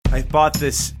I bought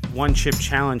this one chip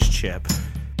challenge chip.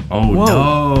 Oh, whoa.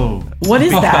 No. What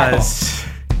is that? Because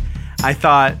I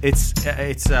thought it's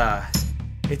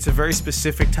a very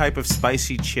specific type of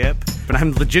spicy chip, but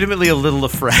I'm legitimately a little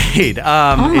afraid.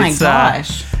 Oh my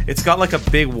gosh. It's got like a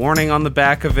big warning on the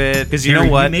back of it. Because you know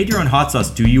what? You made your own hot sauce.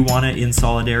 Do you want to, in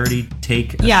solidarity,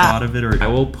 take a shot of it? Or I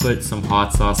will put some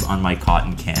hot sauce on my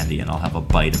cotton candy and I'll have a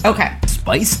bite of it. Okay.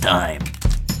 Spice time.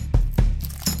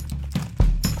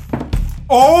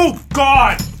 Oh,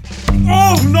 God!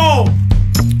 Oh, no!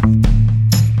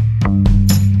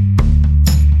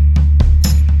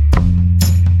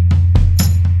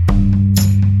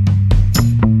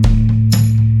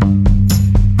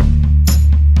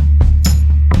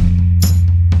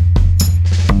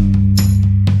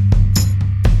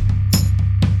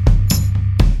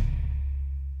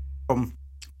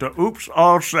 The Oops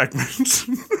All segments,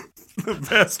 the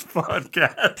best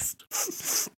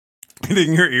podcast,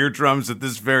 hitting your eardrums at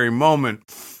this very moment.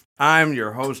 I'm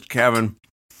your host, Kevin.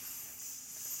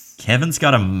 Kevin's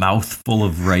got a mouthful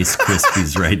of Rice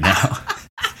Krispies right now.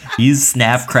 He's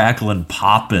snap, crackle, and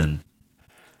popping.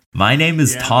 My name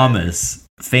is Thomas,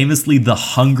 famously the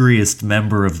hungriest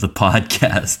member of the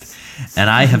podcast, and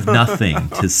I have nothing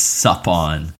to sup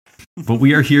on. But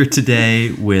we are here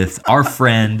today with our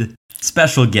friend,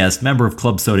 special guest, member of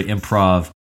Club Soda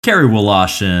Improv, Kerri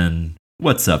Woloszyn.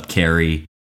 What's up, Kerri?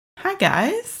 Hi,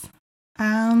 guys.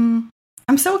 I'm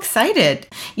so excited.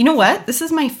 You know what? This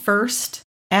is my first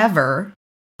ever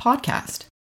podcast.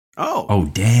 Oh,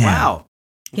 damn! Wow,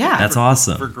 yeah, that's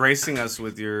awesome for gracing us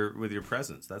with your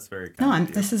presence. That's very kind.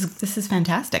 No, this is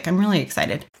fantastic. I'm really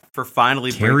excited for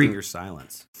finally breaking your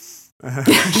silence.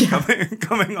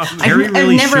 coming on. I've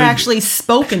never actually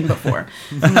spoken before.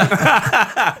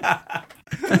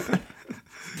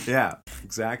 Yeah,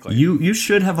 exactly. You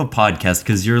should have a podcast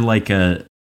because you're like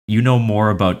you know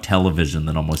more about television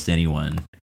than almost anyone,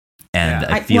 and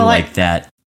I feel like that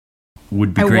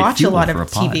would be great. I watch a lot of for a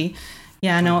TV.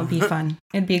 Yeah, no, it'd be fun.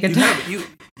 It'd be a good time.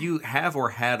 You have or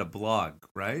had a blog,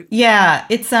 right? Yeah,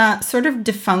 it's sort of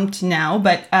defunct now,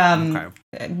 but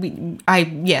me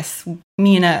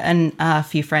and a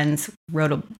few friends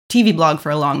wrote a TV blog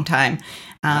for a long time.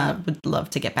 Would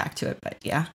love to get back to it, but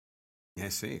yeah. I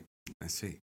see.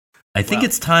 I think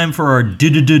it's time for our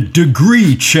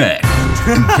degree check.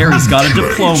 Kerri's got a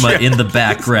diploma in the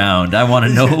background. I want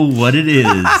to know what it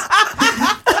is.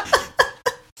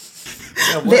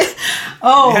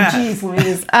 Geez,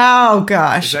 Louise. Oh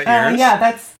gosh. Is that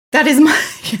yours?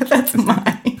 That's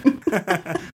mine.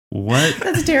 What?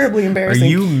 That's terribly embarrassing. Are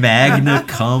you magna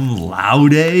cum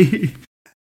laude?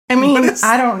 I mean,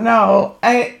 I don't know.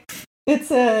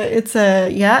 It's a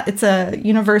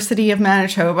University of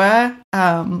Manitoba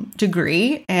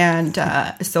degree, and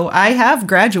so I have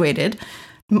graduated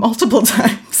multiple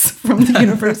times from the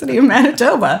University of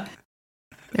Manitoba.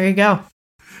 There you go.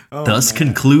 Thus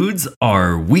concludes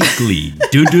our weekly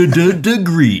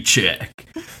degree check.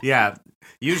 Yeah,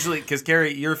 usually because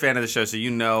Kerri, you're a fan of the show, so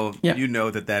you know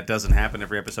that doesn't happen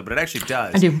every episode, but it actually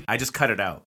does. I do. I just cut it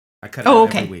out. I cut it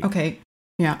out every week. Okay.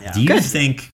 Yeah. Do you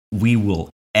think we will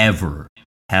ever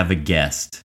have a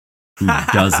guest who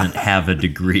doesn't have a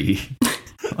degree?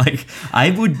 Like, I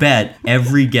would bet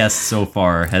every guest so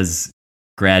far has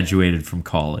graduated from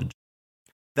college.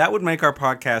 That would make our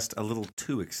podcast a little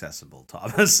too accessible,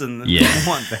 Thomas, and we don't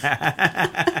want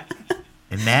that.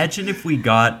 Imagine if we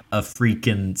got a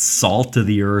freaking salt of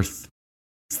the earth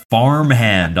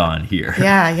farmhand on here.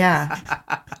 Yeah,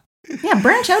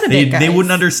 branch out a bit, guys. They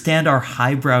wouldn't understand our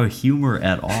highbrow humor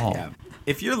at all. Yeah.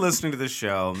 If you're listening to the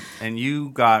show and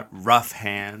you got rough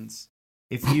hands,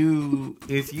 if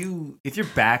your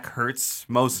back hurts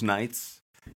most nights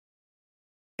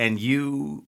and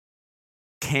you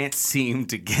can't seem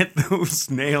to get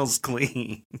those nails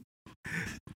clean,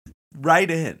 write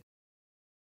in.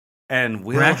 And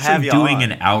we're actually doing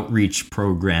an outreach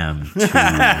program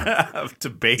to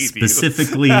bathe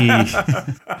specifically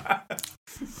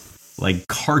like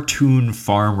cartoon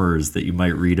farmers that you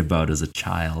might read about as a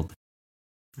child.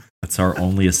 That's our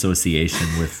only association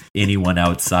with anyone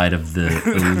outside of the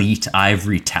elite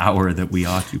ivory tower that we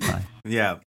occupy.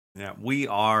 Yeah. We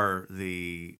are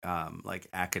the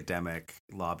academic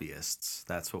lobbyists.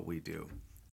 That's what we do.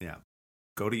 Yeah.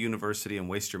 Go to university and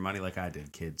waste your money like I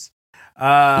did, kids.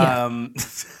 Kerri,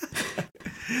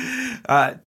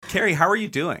 how are you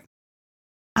doing?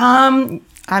 I'm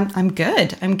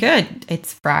good.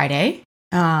 It's Friday,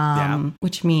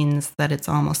 which means that it's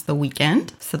almost the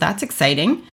weekend. So that's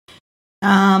exciting.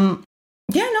 I'm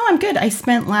good. I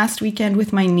spent last weekend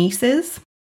with my nieces.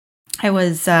 I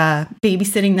was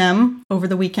babysitting them over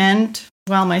the weekend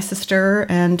while my sister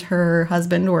and her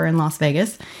husband were in Las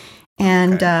Vegas.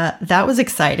 And that was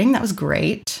exciting. That was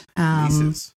great.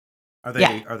 Nieces. Are they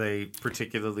yeah. are they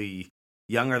particularly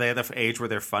young? Are they at the age where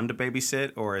they're fun to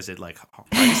babysit, or is it like?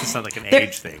 I guess it's not like an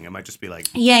age thing. It might just be like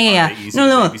yeah. Are they easy to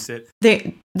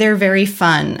babysit? They're very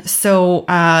fun. So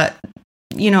I've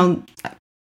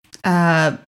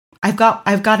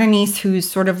got a niece who's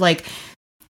sort of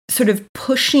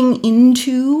pushing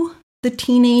into the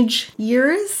teenage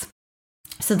years.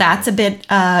 So that's a bit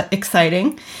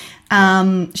exciting.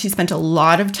 She spent a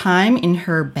lot of time in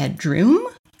her bedroom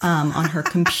on her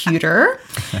computer.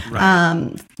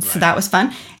 So that was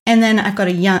fun. And then I've got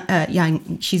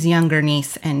she's a younger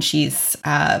niece, and she's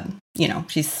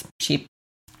she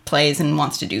plays and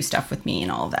wants to do stuff with me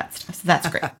and all of that stuff. So that's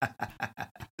great.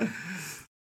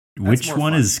 Which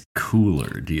one is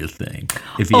cooler, do you think?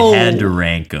 If you had to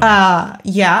rank them.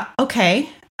 Yeah, okay.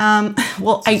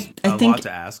 Well, I think a lot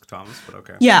to ask, Thomas, but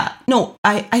okay. Yeah, no,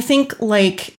 I think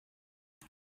like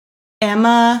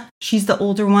Emma, she's the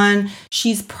older one.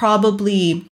 She's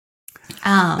probably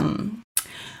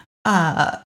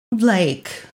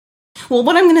well,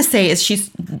 what I'm going to say is she's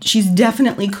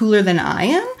definitely cooler than I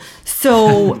am.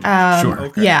 So, sure.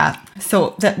 Okay. Yeah.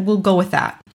 So that we'll go with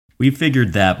that. We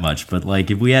figured that much, but like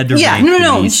if we had to rank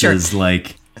the nieces, sure.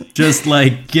 Like just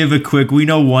like give a quick, we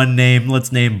know one name,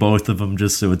 let's name both of them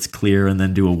just so it's clear, and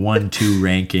then do a 1-2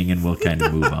 ranking, and we'll kind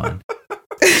of move on.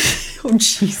 Oh,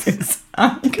 Jesus.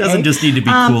 Okay. It doesn't just need to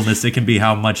be coolness. It can be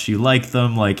how much you like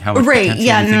them, like how much potential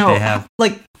you think they have.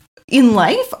 Like in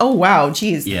life? Oh, wow.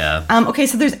 Geez. Yeah. Okay,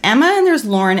 so there's Emma and there's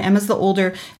Lauren. Emma's the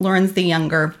older, Lauren's the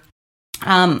younger.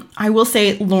 I will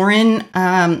say Lauren,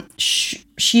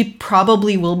 she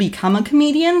probably will become a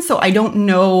comedian. So I don't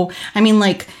know. I mean,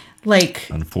 like.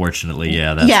 Unfortunately,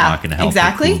 that's not going to help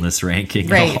the coolness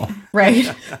ranking at all.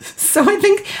 Right. So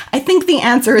I think the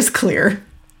answer is clear.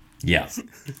 Yeah.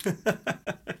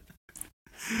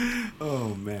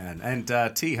 Oh man.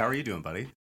 And T, how are you doing, buddy?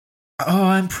 Oh,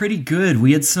 I'm pretty good.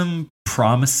 We had some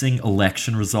promising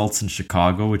election results in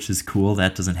Chicago, which is cool.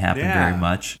 That doesn't happen very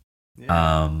much.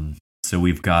 Yeah. So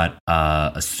we've got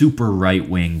a super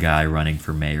right-wing guy running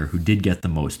for mayor who did get the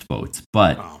most votes,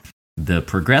 but the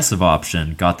progressive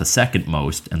option got the second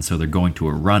most, and so they're going to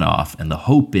a runoff. And the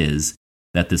hope is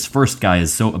that this first guy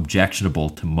is so objectionable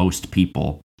to most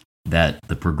people that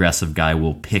the progressive guy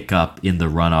will pick up in the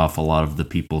runoff a lot of the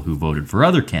people who voted for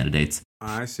other candidates.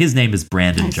 I see. His name is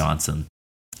Brandon Johnson.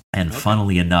 And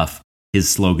funnily enough, his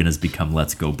slogan has become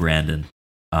 "Let's go, Brandon."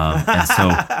 And so,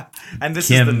 and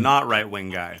this is the not right-wing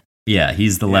guy. Yeah,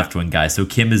 he's the left-wing guy. So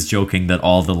Kim is joking that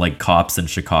all the like cops in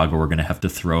Chicago are going to have to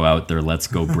throw out their "Let's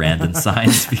go, Brandon"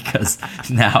 signs because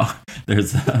now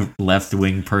there's a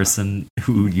left-wing person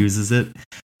who uses it,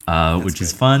 which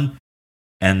is fun.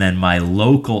 And then my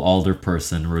local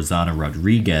alderperson, Rosanna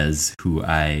Rodriguez, who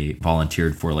I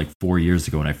volunteered for like 4 years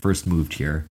ago when I first moved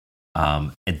here.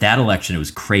 At that election, it was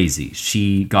crazy.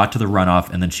 She got to the runoff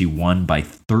and then she won by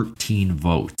 13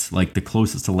 votes, like the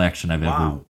closest election I've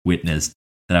ever witnessed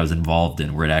that I was involved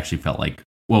in, where it actually felt like,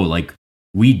 whoa, like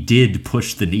we did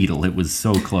push the needle. It was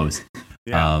so close.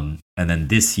 And then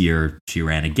this year she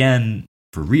ran again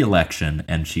for re-election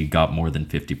and she got more than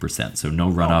 50%. So no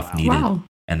runoff needed. Wow.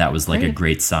 And that was like a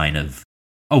great sign of,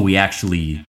 we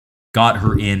actually got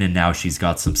her in and now she's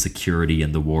got some security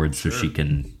in the ward so she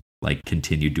can like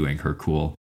continue doing her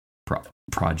cool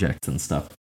projects and stuff.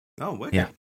 Oh, wicked. Yeah,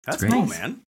 that's cool,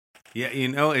 man. Yeah,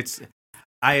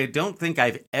 I don't think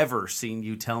I've ever seen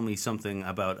you tell me something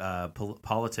about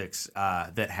politics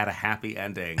that had a happy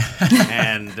ending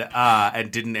and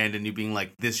didn't end in you being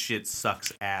like, this shit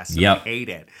sucks ass. I hate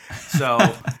it. So,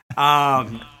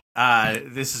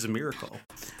 this is a miracle.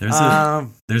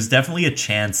 There's definitely a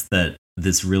chance that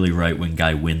this really right-wing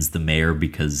guy wins the mayor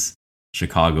because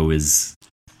Chicago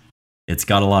it's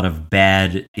got a lot of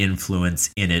bad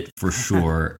influence in it for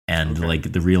sure. And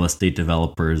like the real estate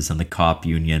developers and the cop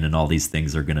union and all these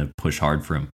things are going to push hard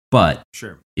for him. But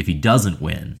if he doesn't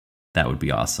win, that would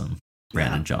be awesome.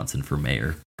 Brandon Johnson for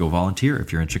mayor. Go volunteer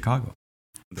if you're in Chicago.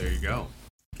 There you go.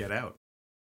 Get out.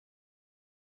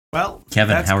 Well,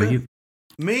 Kevin, how are you?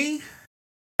 Me?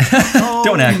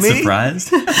 Don't act surprised.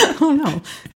 Oh, no.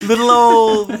 Little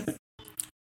old...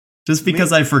 Just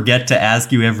because I forget to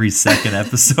ask you every second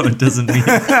episode doesn't mean...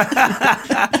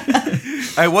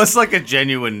 It was like a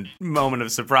genuine moment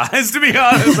of surprise, to be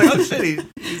honest. Like, oh, shit.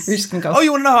 You're just going to go... Oh,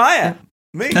 you want to know how I am?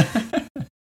 Me?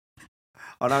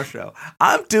 On our show.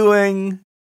 I'm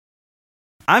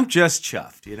just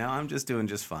chuffed, I'm just doing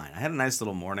just fine. I had a nice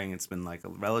little morning. It's been like a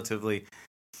relatively...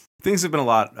 things have been a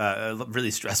lot,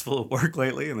 really stressful at work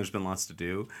lately, and there's been lots to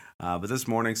do. But this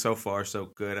morning, so far, so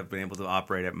good. I've been able to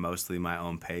operate at mostly my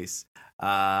own pace,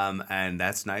 and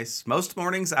that's nice. Most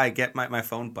mornings, I get my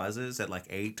phone buzzes at like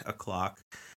 8 o'clock,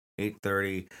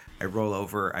 8:30. I roll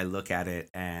over, I look at it,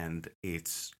 and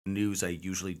it's news I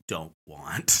usually don't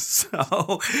want.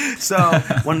 So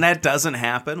when that doesn't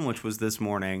happen, which was this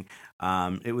morning,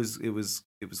 it was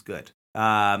good.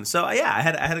 So yeah, I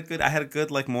had a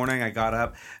good like morning. I got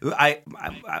up.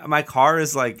 My car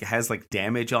has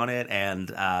damage on it, and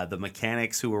the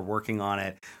mechanics who were working on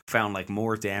it found like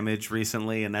more damage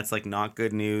recently, and that's like not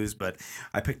good news. But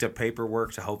I picked up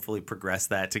paperwork to hopefully progress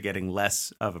that to getting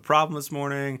less of a problem this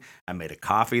morning. I made a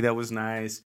coffee that was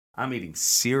nice. I'm eating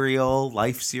cereal,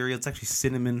 Life cereal. It's actually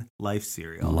cinnamon Life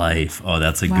cereal. Life. Oh,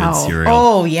 that's a good cereal.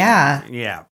 Oh yeah.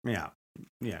 Yeah.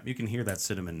 You can hear that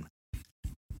cinnamon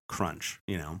crunch,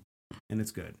 and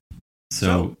it's good.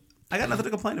 So I got nothing to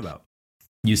complain about.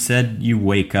 You said you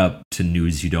wake up to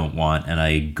news you don't want, and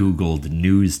I Googled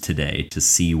news today to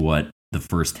see what the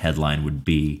first headline would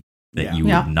be that you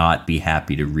would not be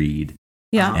happy to read.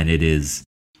 Yeah. And it is,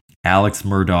 Alex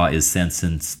Murdaugh is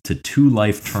sentenced to 2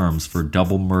 life terms for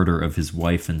double murder of his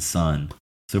wife and son.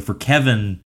 So for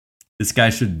Kevin, this guy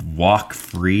should walk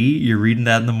free. You're reading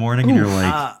that in the morning, and you're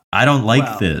like, I don't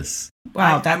like this.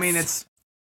 Wow. I mean,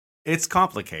 it's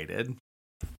complicated.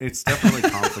 It's definitely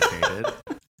complicated.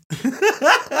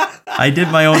 I did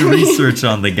my own research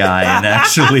on the guy, and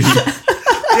actually,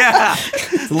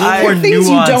 it's a little more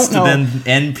nuanced than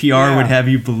NPR would have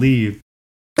you believe.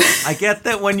 I get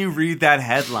that when you read that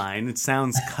headline, it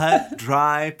sounds cut,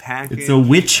 dry, packaged. It's a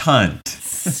witch hunt.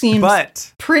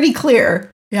 Seems pretty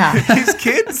clear. Yeah. His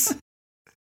kids?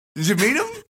 Did you meet him?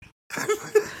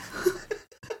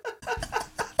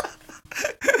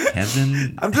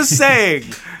 Kevin, I'm just saying,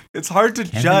 it's hard to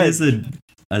Kevin judge. Is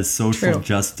a social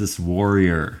justice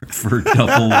warrior for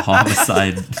double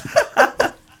homicide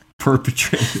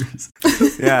perpetrators.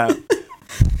 Yeah.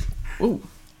 Ooh.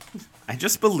 I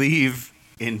just believe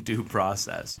in due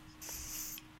process.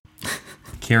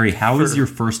 Kerri, how has your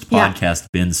first podcast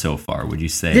been so far? Would you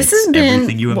say this it's has been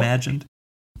everything you imagined?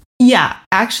 Yeah,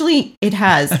 actually, it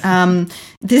has.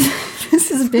 This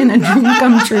has been a dream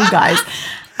come true, guys.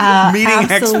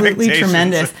 Absolutely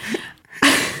tremendous.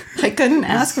 I couldn't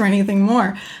ask for anything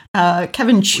more.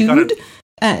 Kevin chewed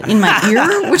in my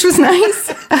ear, which was nice.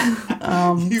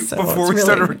 Before we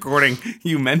started recording,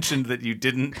 you mentioned that you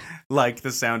didn't like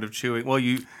the sound of chewing. Well,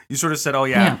 you sort of said, "Oh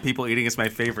yeah, people eating is my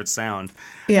favorite sound."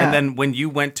 Yeah. And then when you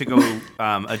went to go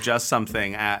adjust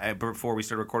something before we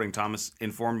started recording, Thomas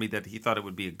informed me that he thought it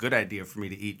would be a good idea for me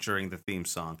to eat during the theme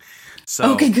song.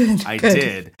 So I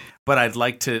did, but I'd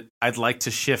like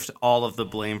to shift all of the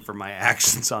blame for my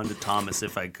actions onto Thomas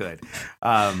if I could,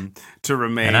 to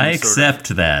remain. And I accept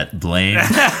that blame.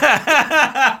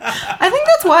 I think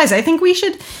that's wise. I think we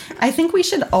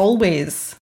should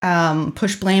always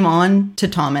push blame on to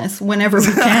Thomas whenever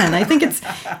we can. I think it's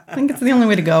the only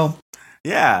way to go.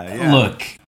 Yeah. Look,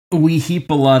 we heap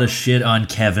a lot of shit on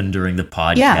Kevin during the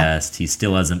podcast. Yeah. He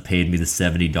still hasn't paid me the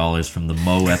 $70 from the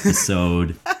Mo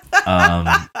episode.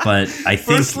 But I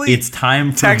think it's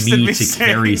time for me to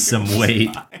carry some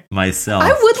weight myself.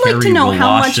 I would like to know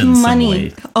how much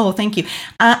money. Oh, thank you.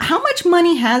 How much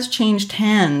money has changed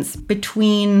hands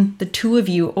between the two of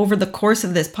you over the course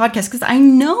of this podcast? Because I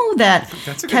know that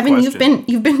Kevin, you've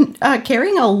been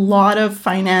carrying a lot of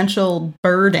financial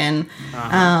burden.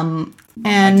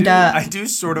 And I do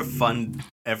sort of fund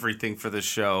everything for the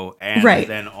show, and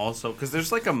then also because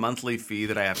there's like a monthly fee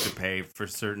that I have to pay for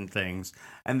certain things,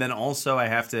 and then also I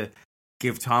have to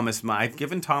give Thomas I've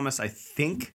given Thomas, I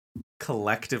think,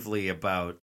 collectively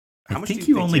about how much. I think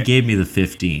you only gave me the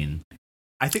 15.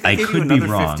 I think I gave you another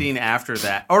 15 after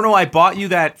that. Oh no, I bought you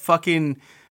that fucking.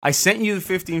 I sent you the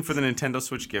 15 for the Nintendo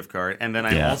Switch gift card, and then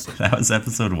that was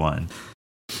episode 1.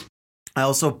 I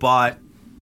also bought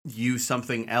you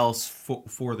something else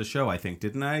for the show, I think.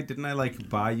 Didn't I like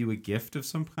buy you a gift of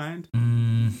some kind?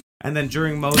 And then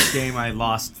during Mo's game, I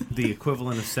lost the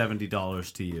equivalent of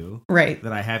 $70 to you. Right.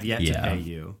 That I have yet to pay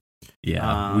you.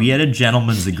 Yeah. We had a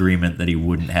gentleman's agreement that he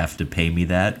wouldn't have to pay me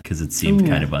that because it seemed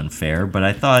kind of unfair. But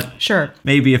I thought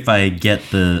maybe if I get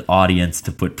the audience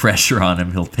to put pressure on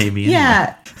him, he'll pay me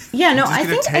anyway. Yeah, no, I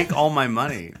think take all my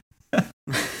money. I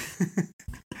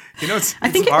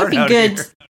think it would be good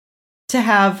to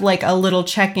have like a little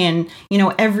check-in,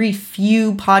 every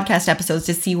few podcast episodes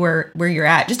to see where you're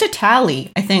at. Just a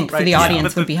tally, I think, for the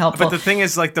audience would be helpful. But the thing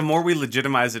is, like, the more we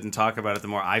legitimize it and talk about it, the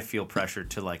more I feel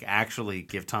pressured to like actually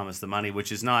give Thomas the money,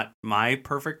 which is not my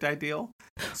perfect ideal.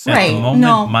 So at the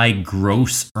moment, my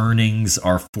gross earnings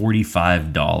are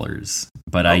 $45,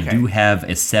 but I do have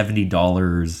a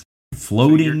 $70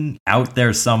 floating out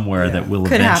there somewhere that will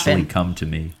eventually come to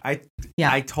me. I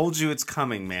told you it's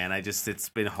coming, man. It's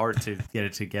been hard to get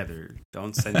it together.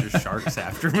 Don't send your sharks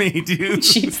after me, dude.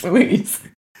 Jeez Louise.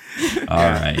 All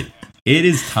right. It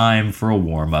is time for a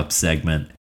warm-up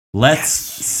segment. Let's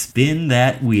spin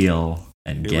that wheel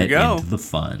and get into the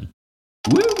fun.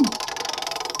 Woo!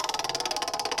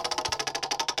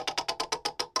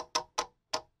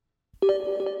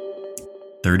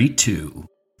 $32.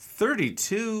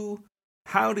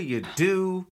 How do you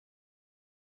do?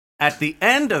 At the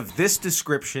end of this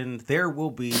description, there will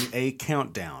be a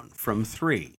countdown from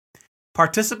 3.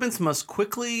 Participants must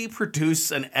quickly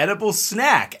produce an edible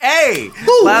snack.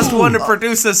 Last one to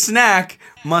produce a snack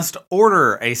must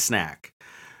order a snack.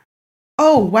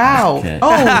 Oh, wow. Okay.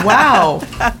 Oh, wow.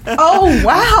 Oh,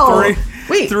 wow.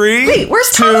 Three, where's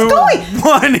Thomas going?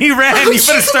 1, he ran. You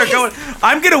better start going.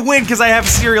 I'm going to win because I have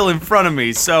cereal in front of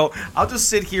me. So I'll just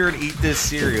sit here and eat this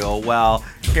cereal while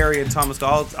Kerri and Thomas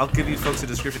go. I'll give you folks a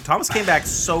description. Thomas came back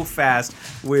so fast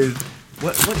with,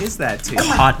 what is that, too?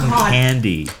 Cotton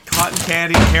candy. Cotton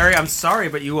candy. Kerri, I'm sorry,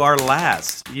 but you are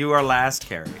last. You are last,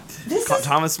 Kerri.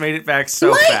 Thomas made it back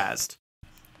so fast.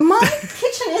 My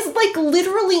kitchen is like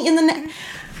literally in the...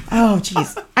 Oh,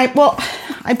 jeez. I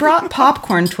brought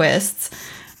popcorn twists,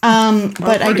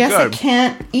 but I guess I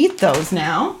can't eat those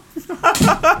now.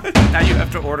 Now you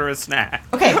have to order a snack.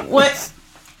 Okay, what?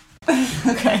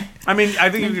 Okay. I mean, I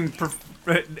think you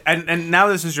can... and now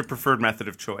this is your preferred method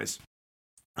of choice.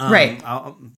 Right.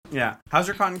 Yeah. How's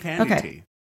your cotton candy tea?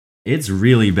 It's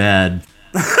really bad.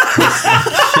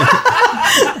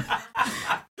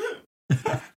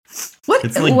 What?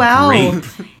 It's like grape.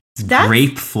 It's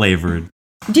grape flavored.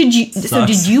 Did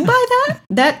you buy that?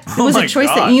 That was a choice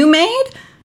that you made?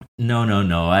 No.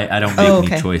 I don't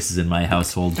make any choices in my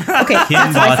household. Okay.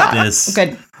 Kim bought this.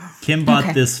 Good. Kim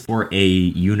bought this for a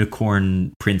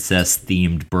unicorn princess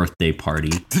themed birthday party.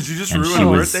 Did you just ruin a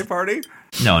birthday party?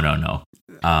 No.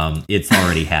 It's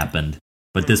already happened.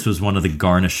 But this was one of the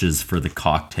garnishes for the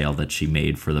cocktail that she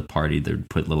made for the party. They'd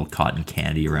put little cotton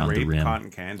candy around the rim.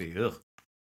 Cotton candy. Ugh.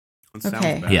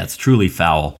 Okay. Yeah, it's truly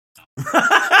foul.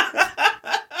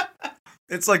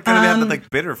 It's like gonna have like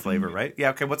bitter flavor, right? Yeah.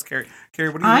 Okay. What's Kerri?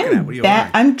 Kerri, what are you looking at? What are you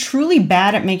ordering? I'm truly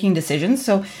bad at making decisions.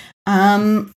 So,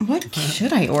 what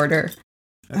should I order?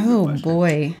 Oh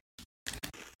boy.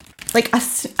 Like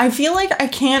I feel like I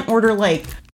can't order like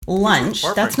lunch.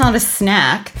 That's not a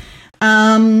snack.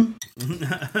 Yeah.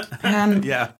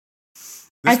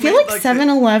 I feel like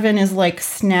 7-Eleven is like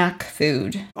snack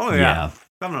food. Oh yeah.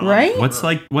 Right?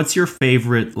 What's your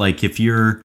favorite, like, if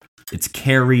it's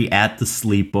Kerri at the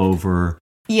sleepover.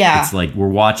 Yeah. It's like, we're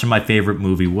watching my favorite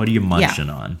movie. What are you munching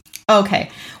on?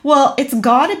 Okay. Well, it's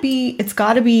gotta be, it's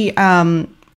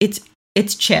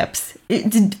chips.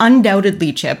 It's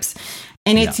undoubtedly chips.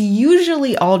 And it's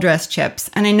usually all dressed chips.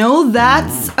 And I know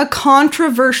that's a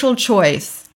controversial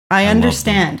choice. I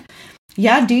understand.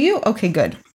 Yeah, do you? Okay,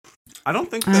 good. I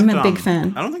don't think I'm a big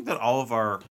fan. I don't think that all of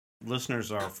our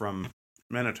listeners are from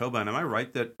Manitoba. And am I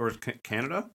right that, or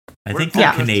Canada? I think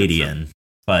they're Canadian.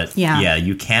 But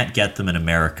you can't get them in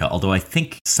America. Although I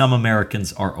think some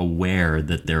Americans are aware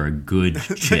that they're a good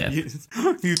chip.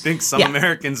 You think some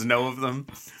Americans know of them?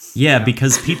 Yeah,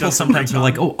 because people sometimes are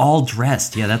like, oh, all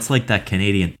dressed. Yeah, that's like that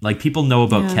Canadian. Like, people know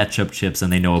about ketchup chips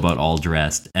and they know about all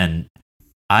dressed. And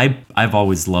I've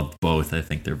always loved both. I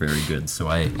think they're very good. So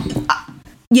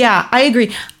yeah, I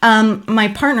agree. My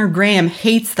partner Graham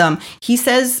hates them.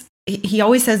 He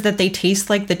always says that they taste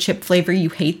like the chip flavor you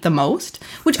hate the most,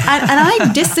 which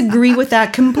I disagree with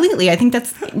that completely. I think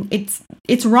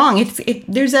it's wrong.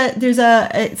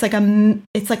 It's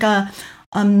like a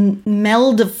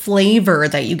meld of flavor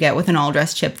that you get with an all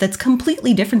dressed chip that's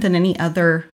completely different than any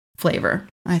other flavor,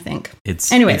 I think.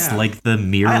 It's like the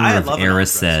mirror of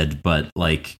Aracid, but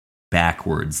like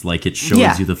backwards. Like, it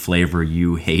shows you the flavor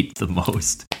you hate the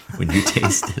most when you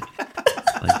taste it.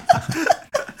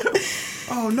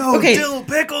 Oh no, dill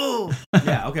pickle!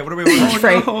 Yeah, okay, what are we ordering?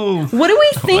 Right. No. What do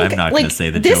we think? I'm not going to say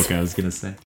the joke I was going to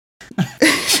say.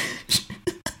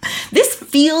 This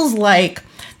feels like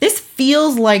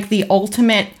the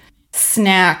ultimate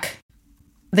snack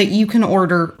that you can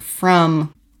order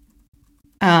from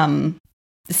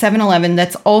 7-Eleven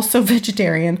that's also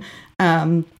vegetarian.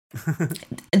 The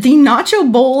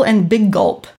nacho bowl and big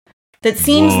gulp. that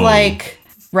seems Whoa. like,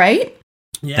 right?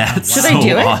 Yeah, That's Should so I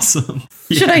do it? awesome.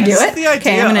 Should I do That's it? the idea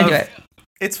Okay, I'm going to do of- it.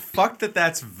 It's fucked that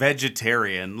that's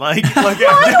vegetarian. Like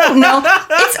I don't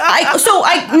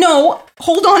know. No,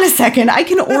 hold on a second. I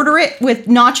can order it with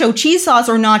nacho cheese sauce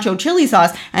or nacho chili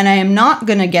sauce, and I am not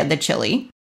going to get the chili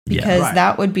because right.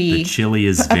 that would be The chili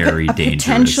is very a dangerous.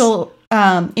 potential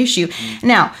issue.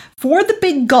 Now, for the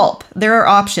big gulp, there are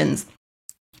options.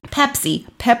 Pepsi,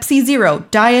 Pepsi Zero,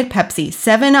 Diet Pepsi,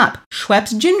 7-Up,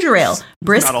 Schweppes Ginger Ale,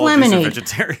 Brisk not all of these are Lemonade,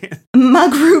 vegetarian.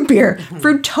 Mug Root Beer,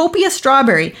 Fruitopia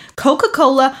Strawberry,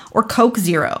 Coca-Cola, or Coke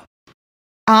Zero.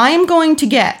 I'm going to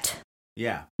get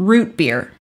Yeah. root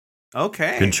beer.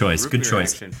 Okay. Good choice, Root good beer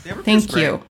choice. action. Yeah, root beer's Thank great.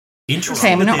 you. Interesting.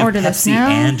 Okay, I'm that gonna they have order this Pepsi now.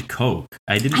 and Coke.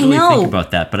 I didn't I really know. think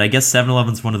about that, but I guess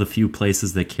 7-Eleven's one of the few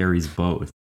places that carries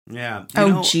both. Yeah.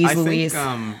 Oh, jeez Louise.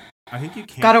 I think you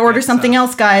can't. Gotta order something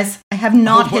else, guys. I have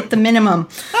not hit the minimum.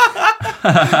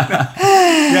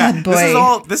 Yeah,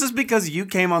 boy. This is because you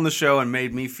came on the show and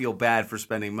made me feel bad for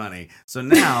spending money. So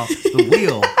now the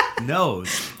wheel knows,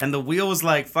 and the wheel was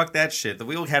like, "Fuck that shit." The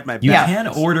wheel had my back.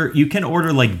 You can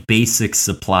order like basic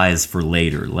supplies for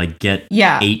later, like get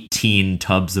Yeah. 18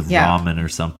 tubs of Yeah. ramen or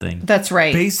something. That's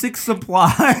right. Basic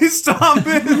supplies, Thomas.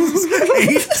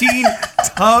 18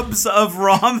 tubs of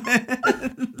ramen.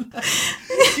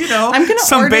 You know, I'm gonna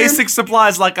some order- basic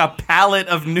supplies like a pallet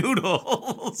of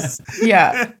noodles.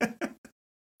 Yeah.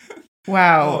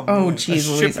 Wow. Oh, man. geez,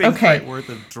 A Louise. shipping Okay. crate worth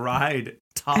of dried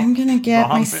top. I'm gonna get ramen.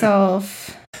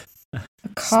 myself a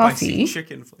coffee. Spicy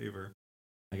chicken flavor.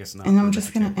 I guess not. And for I'm a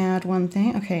just going to vegetarian. add one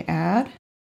thing. Okay, add.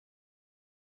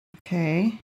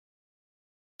 Okay.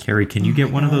 Carrie, can you Oh get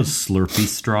my one of God. those Slurpee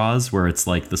straws where it's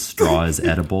like the straw is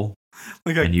edible?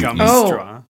 Like a and you- gummy Oh.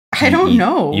 straw. I don't You-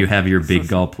 know. You have your big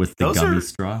gulp with the Those gummy are-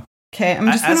 straw. Okay, I'm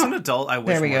just As going an to. adult, I wish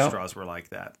There we more go. straws were like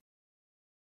that.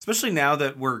 Especially now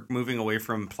that we're moving away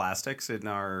from plastics in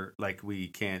our, like, we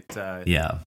can't.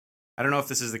 Yeah. I don't know if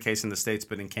this is the case in the States,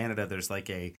 but in Canada, there's like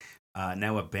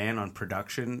now a ban on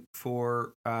production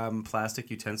for plastic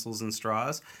utensils and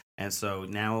straws. And so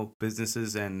now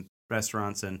businesses and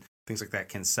restaurants and things like that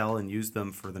can sell and use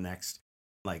them for the next,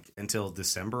 like, until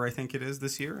December, I think it is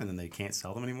this year. And then they can't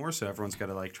sell them anymore. So everyone's got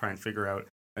to, like, try and figure out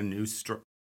a new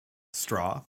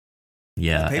straw.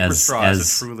 Yeah. Paper straw is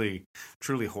as a truly,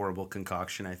 truly horrible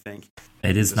concoction, I think.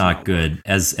 it is does not not good.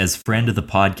 As friend of the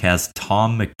podcast,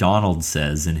 Tom McDonald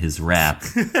says in his rap,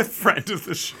 Friend of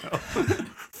the show.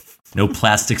 no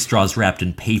plastic straws wrapped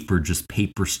in paper, just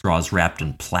paper straws wrapped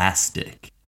in plastic.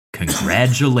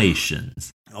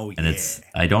 Congratulations. Oh, And yeah.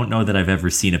 I don't know that I've ever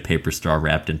seen a paper straw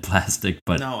wrapped in plastic,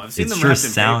 but No, I've seen it them sure wrapped in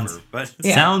sounds paper, but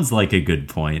Yeah. sounds like a good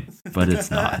point, but it's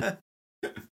not.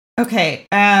 Okay,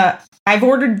 I've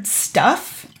ordered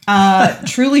stuff.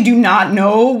 Truly do not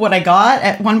know what I got.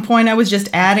 At one point, I was just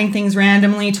adding things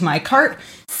randomly to my cart.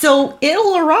 So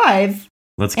it'll arrive.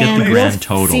 Let's get and the we'll grand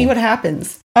total. see what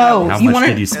happens. Oh, How you much want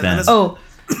did you And then spend? it's- Oh,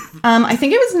 I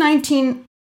think it was 19.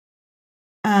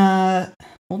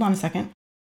 Hold on a second.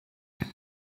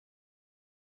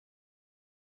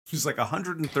 She's like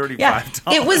 $135. Yeah,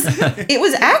 it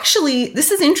was actually,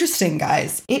 this is interesting,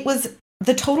 guys.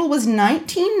 The total was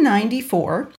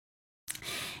 $19.94,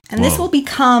 and this Whoa. will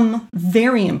become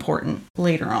very important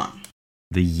later on.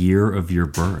 The year of your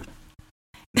birth.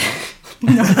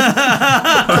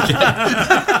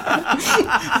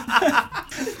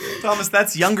 Thomas,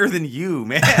 that's younger than you,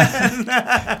 man.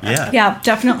 Yeah. Yeah,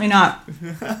 definitely not.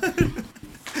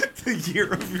 The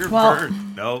year of your Well- birth.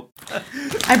 Nope.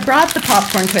 I brought the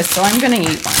popcorn twist, so I'm gonna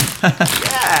eat one.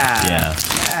 Yeah.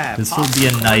 Yeah. This will be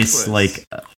a popcorn nice twist. like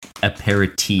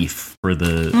aperitif for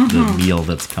the meal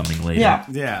that's coming later.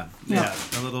 Yeah. Yeah.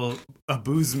 A little a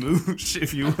booze moosh,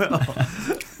 if you will.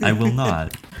 I will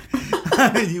not.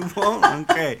 You won't?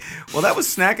 Okay. Well, that was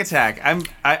Snack Attack.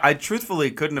 I truthfully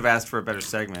couldn't have asked for a better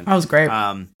segment. That was great.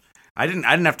 I didn't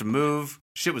have to move.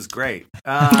 Shit was great.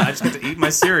 I just got to eat my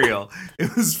cereal.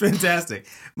 It was fantastic.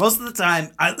 Most of the time,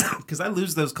 because I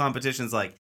lose those competitions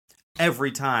like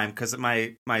every time because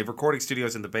my recording studio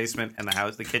is in the basement and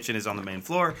the kitchen is on the main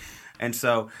floor. And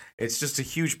so it's just a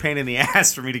huge pain in the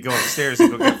ass for me to go upstairs and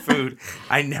go get food.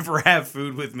 I never have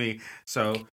food with me.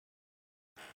 So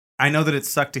I know that it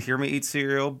sucked to hear me eat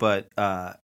cereal, but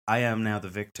I am now the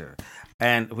victor.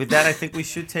 And with that, I think we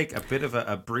should take a bit of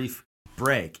a brief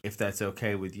break, if that's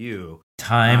okay with you.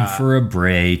 Time for a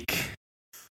break.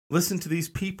 Listen to these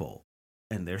people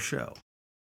and their show.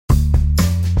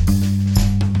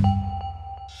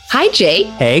 Hi, Jay.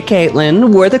 Hey,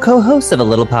 Caitlin. We're the co-hosts of a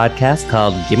little podcast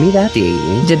called Gimme That D.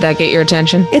 Did that get your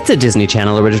attention? It's a Disney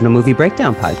Channel original movie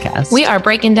breakdown podcast. We are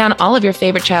breaking down all of your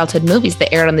favorite childhood movies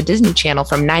that aired on the Disney Channel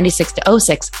from 96 to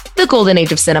 06, the golden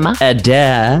age of cinema.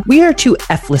 Duh. We are two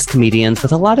F-list comedians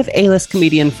with a lot of A-list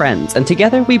comedian friends, and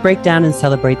together we break down and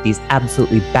celebrate these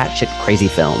absolutely batshit crazy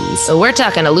films. So we're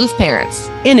talking aloof parents,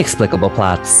 Inexplicable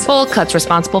plots, bold cuts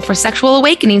responsible for sexual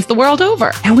awakenings the world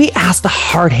over. and we ask the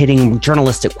hard-hitting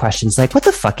journalistic questions like, what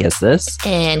the fuck is this?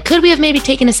 And could we have maybe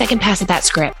taken a second pass at that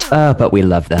script? But we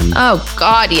love them. Oh,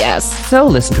 God, yes. So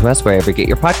listen to us wherever you get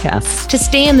your podcasts. To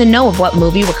stay in the know of what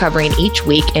movie we're covering each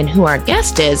week and who our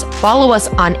guest is, follow us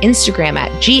on Instagram at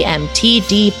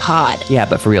GMTDpod. Yeah,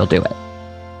 but for real, do it.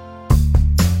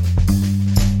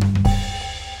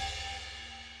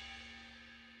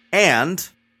 And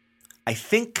I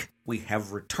think we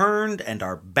have returned and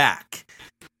are back.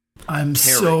 I'm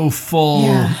Kerri. so full.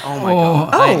 Yeah. Oh my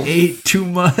God. I Oh. ate too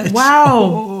much. Wow.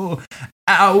 Oh,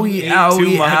 owie, You ate owie,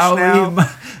 too much owie. now?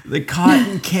 The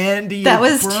cotton candy. That it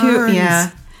was too, burns.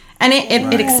 yeah. And it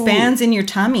Right. expands in your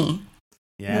tummy.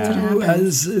 Yeah. Ooh,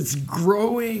 as it's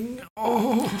growing.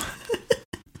 Oh.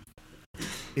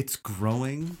 It's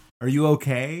growing. Are you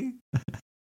okay?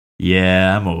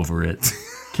 Yeah, I'm over it.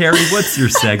 Kerri, what's your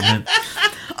segment?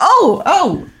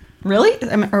 Oh, really?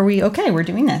 Are we okay? We're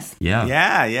doing this. Yeah.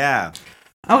 Yeah.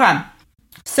 Okay.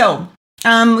 So,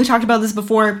 we talked about this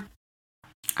before.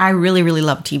 I really, really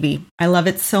love TV. I love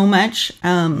it so much.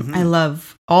 I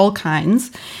love all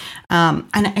kinds. And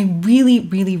I really,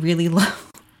 really, really love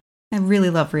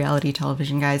reality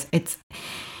television, guys. It's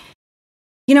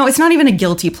not even a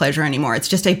guilty pleasure anymore. It's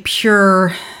just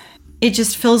it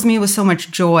just fills me with so much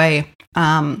joy.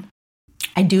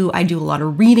 I do a lot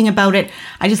of reading about it.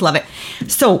 I just love it.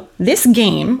 So this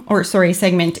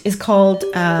segment is called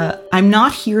I'm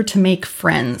Not Here to Make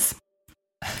Friends.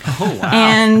 Oh wow.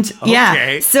 And yeah,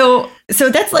 Okay. so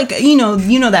that's like, you know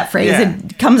that phrase. Yeah.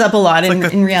 It comes up a lot in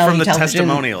reality from the television.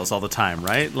 testimonials all the time,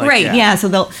 right? Like, Right, yeah. So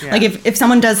they'll like if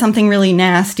someone does something really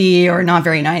nasty or not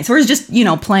very nice, or is just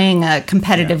playing a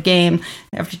competitive game,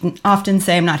 they often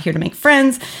say, "I'm not here to make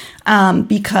friends,"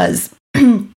 because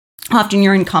often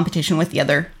you're in competition with the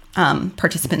other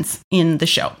participants in the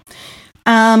show.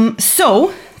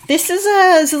 So this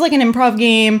is like an improv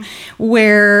game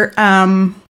where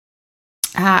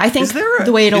I think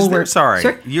the way it'll work. Sorry,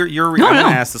 I'm going to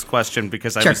ask this question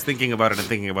because I Sure. was thinking about it,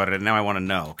 and now I want to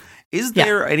know. Is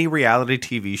there any reality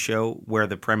TV show where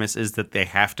the premise is that they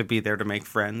have to be there to make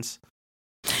friends?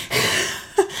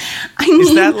 I mean,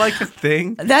 Is that like a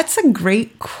thing? That's a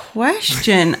great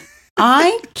question.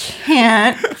 I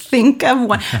can't think of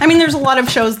one. I mean, there's a lot of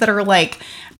shows that are like,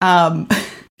 You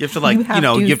have to like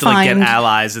get find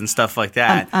allies and stuff like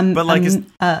that. But like,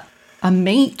 a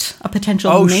mate, a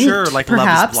potential mate, like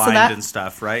perhaps. Love is Blind and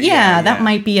stuff, right? Yeah, that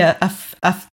might be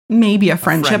maybe a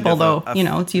friendship, friend of although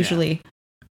it's usually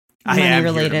money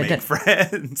related. Here to make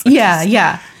friends.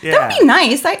 Yeah. That would be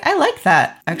nice. I like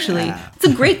that, actually. Yeah. It's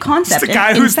a great concept. It's the guy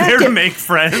In who's fact, there to make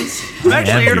friends. I'm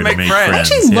actually here to make friends. I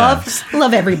actually Yeah.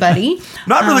 love everybody.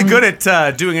 Not really good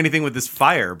at doing anything with this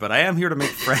fire, but I am here to make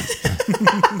friends.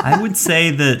 I would say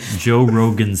that Joe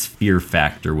Rogan's Fear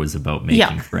Factor was about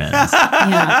making friends.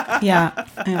 Yeah.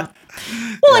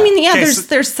 Well, I mean,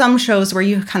 there's some shows where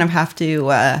you kind of have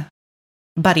to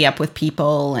buddy up with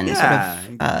people and sort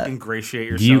of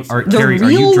ingratiate yourself. Kerri,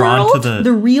 are you drawn world? to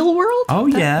the real world? Oh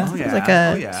yeah. Feels like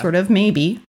a sort of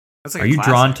maybe. That's like Are you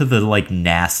drawn to the like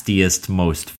nastiest,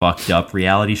 most fucked up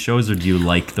reality shows, or do you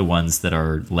like the ones that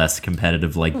are less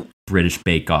competitive, like British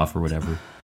Bake Off or whatever?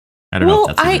 I don't know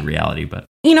if that's even reality, but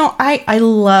I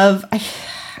love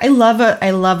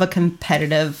a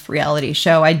competitive reality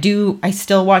show. I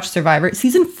still watch Survivor.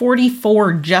 Season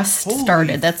 44 just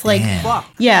started. That's like, fuck.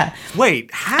 Yeah.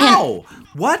 Wait, how?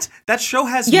 What? That show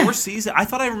has Yeah. more seasons? I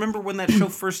thought I remember when that show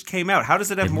first came out. How does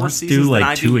it have it more must seasons do than I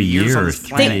like do 2 a years year on or this 3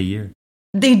 planet? a year.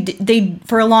 They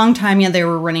for a long time, they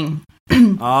were running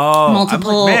multiple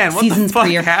I'm like, man, what seasons the fuck per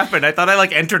year. happened? I thought I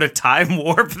like entered a time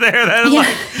warp there. That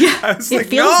I was it like,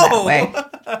 feels no. that way.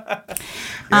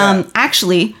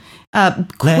 Actually,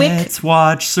 quick. Let's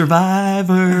watch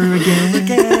Survivor again.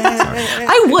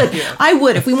 I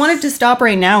would. If we wanted to stop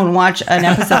right now and watch an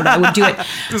episode, I would do it.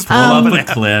 Just Pull up a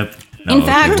clip. No, In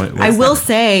okay, fact, what's I will that?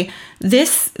 say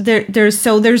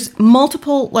there's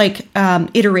multiple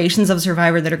iterations of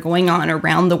Survivor that are going on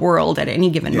around the world at any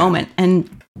given moment, and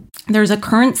there's a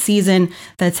current season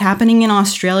that's happening in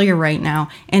Australia right now,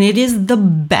 and it is the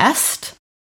best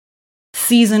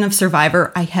season of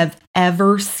Survivor I have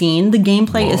ever seen. The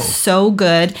gameplay is so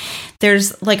good.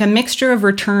 There's like a mixture of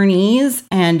returnees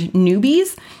and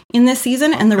newbies in this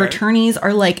season, and the returnees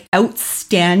are like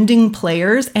outstanding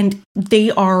players, and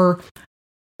they are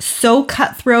so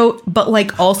cutthroat, but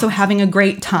like also having a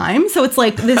great time. So it's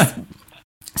like this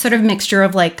sort of mixture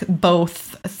of like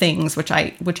both things, which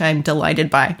I'm delighted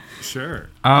by. Sure.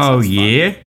 Oh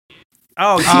yeah.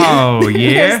 Oh yeah. Oh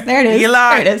yeah. There it is. You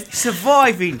like There it is.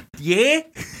 surviving? Yeah.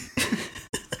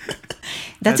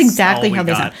 That's exactly how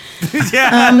they sound.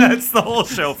 Yeah, that's the whole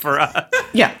show for us.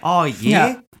 Yeah. Oh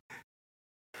yeah.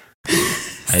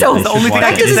 So The only thing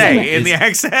I can Is- say in the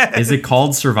accent. Is it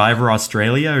called Survivor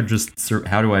Australia or just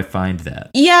how do I find that?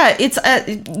 Yeah, it's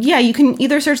you can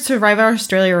either search Survivor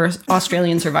Australia or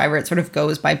Australian Survivor. It sort of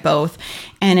goes by both,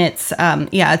 and it's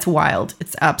it's wild.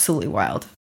 It's absolutely wild.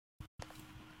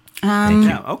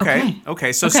 Yeah,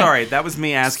 okay. So sorry, that was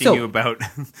me asking you about.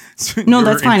 No, your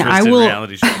that's fine. interest I in will.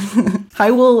 reality shows.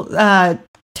 I will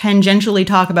tangentially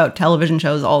talk about television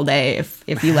shows all day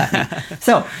if you let me.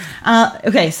 So,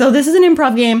 so this is an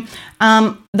improv game.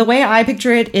 The way I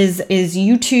picture it is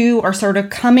you two are sort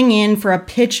of coming in for a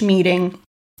pitch meeting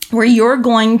where you're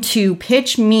going to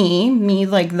pitch me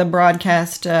like the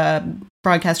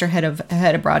broadcaster head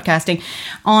of broadcasting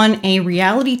on a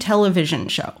reality television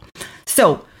show.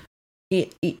 So the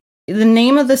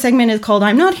name of the segment is called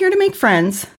I'm Not Here to Make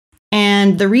Friends.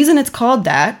 And the reason it's called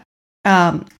that,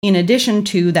 in addition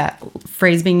to that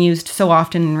phrase being used so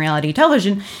often in reality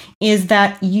television, is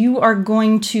that you are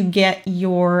going to get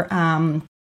your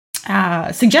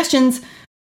suggestions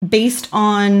based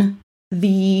on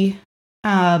the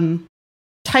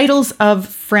titles of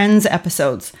Friends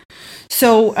episodes.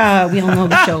 So we all know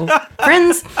the show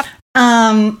Friends.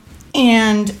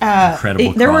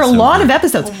 There were a lot of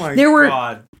episodes. Oh my there were.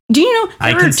 God. Do you know?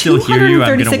 I can still hear you.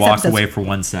 I'm going to walk episodes. away for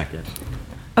 1 second.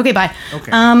 Okay, bye.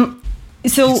 Okay.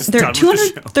 So Just there are done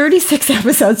with the show. 236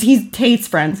 episodes. He hates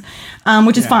Friends,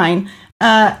 which is fine.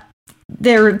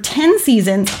 There are 10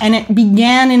 seasons, and it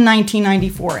began in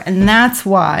 1994, and that's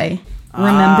why.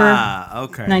 Remember,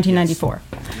 1994.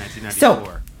 Yes. 1994.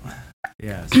 So.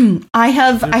 Yes. I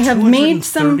have made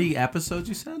some 230 episodes.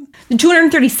 You said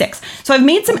 236. So I've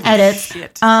made some edits.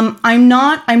 Shit. I'm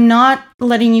not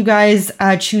letting you guys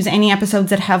choose any episodes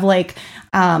that have like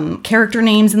character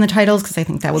names in the titles because I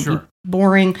think that would be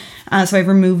boring. So I've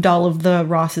removed all of the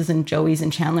Rosses and Joeys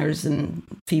and Chandlers and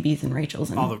Phoebes and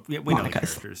Rachels and all the we know the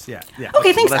Monicas. characters. Yeah.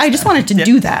 Okay, thanks. Well, I just wanted to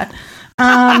do that.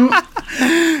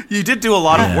 You did do a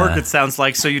lot of work. It sounds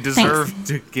like so you deserve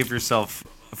to give yourself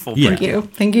a full break.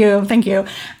 Thank you.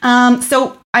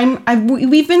 So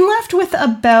we've been left with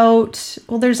about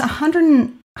there's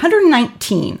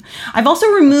 119. I've also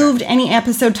removed any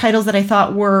episode titles that I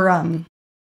thought were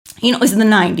it was in the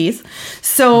 90s.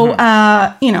 So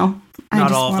I Not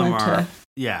just all of them wanted are. to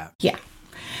Yeah.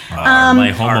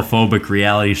 My homophobic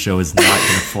reality show is not going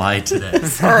to fly today.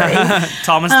 sorry.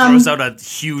 Thomas throws out a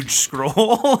huge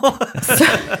scroll.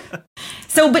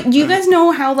 So, but do you guys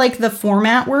know how like the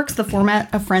format works? The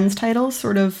format of Friends titles,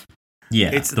 sort of.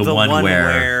 Yeah, It's the one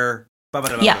where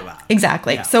Yeah,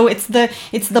 exactly. Yeah. So it's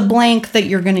the blank that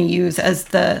you're going to use as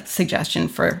the suggestion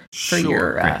for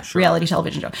your reality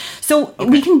television show. So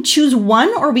we can choose one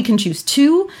or we can choose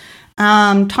two.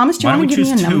 Thomas, do you why don't want we to give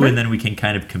me a choose two number? and then we can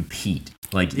kind of compete?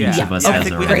 Like Yeah. each of us I has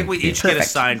think our I think we own. each get Perfect.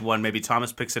 assigned one. Maybe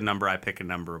Thomas picks a number, I pick a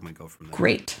number, and we go from there.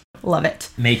 Great, love it.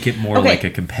 Make it more Okay. like a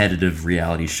competitive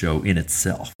reality show in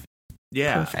itself.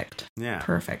 Yeah. Perfect. Yeah.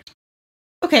 Perfect.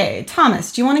 Okay,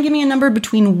 Thomas, do you want to give me a number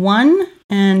between 1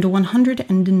 and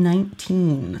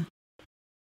 119?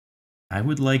 I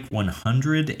would like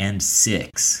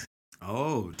 106.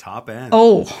 Oh, top end.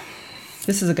 Oh,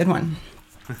 this is a good one.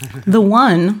 The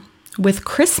one with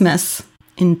Christmas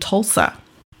in Tulsa.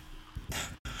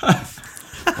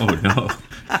 Oh no.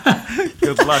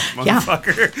 Good luck,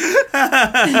 motherfucker.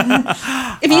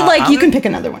 If you like, you can pick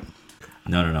another one.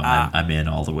 No. I'm in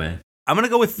all the way. I'm gonna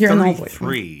go with You're an old boy.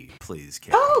 33, please,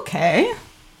 Kerri. Okay.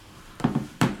 All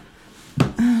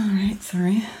right.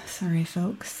 Sorry,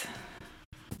 folks.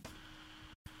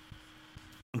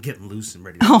 I'm getting loose and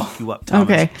ready to fuck you up, Thomas.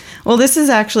 Okay. Well, this is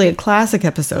actually a classic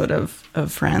episode of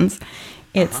Friends.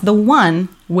 It's the one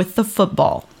with the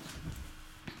football.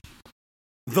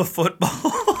 The football.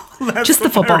 That's Just the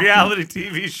what football. my reality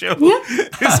TV show Yeah.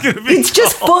 is gonna be. It's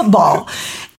just football.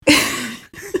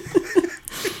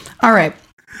 All right.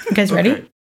 You guys ready? Okay.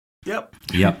 Yep.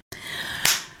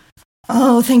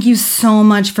 Oh, thank you so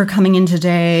much for coming in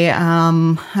today.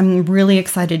 I'm really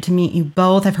excited to meet you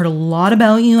both. I've heard a lot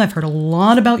about you. I've heard a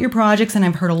lot about your projects, and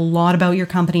I've heard a lot about your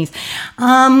companies.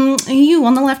 You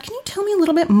on the left, can you tell me a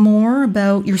little bit more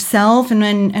about yourself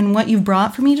and what you've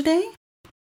brought for me today?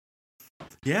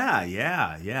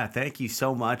 Yeah. Thank you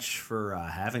so much for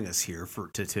having us here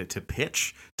to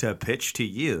pitch to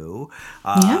you.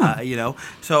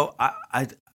 So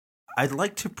I'd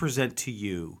like to present to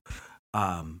you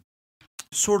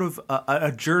sort of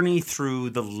a journey through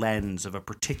the lens of a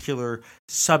particular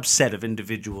subset of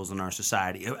individuals in our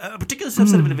society, a particular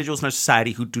subset of individuals in our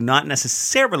society who do not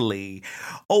necessarily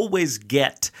always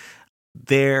get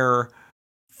their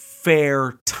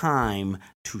fair time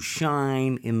to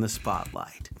shine in the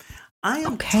spotlight. I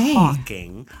am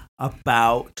talking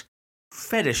about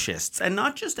fetishists, and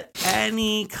not just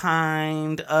any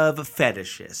kind of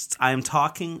fetishists. I am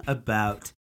talking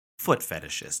about foot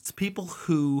fetishists, people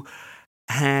who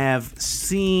have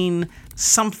seen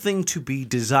something to be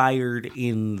desired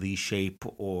in the shape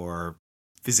or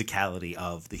physicality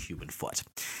of the human foot.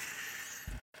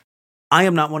 I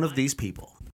am not one of these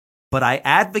people, but I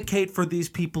advocate for these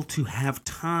people to have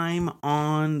time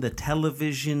on the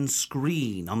television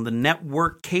screen, on the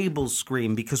network cable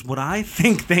screen, because what I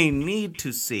think they need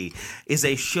to see is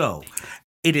a show.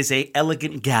 It is a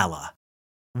elegant gala.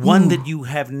 One that you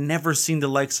have never seen the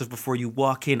likes of before. You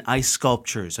walk in, ice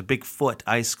sculptures, a big foot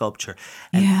ice sculpture,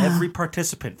 and every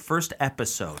participant, first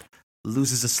episode,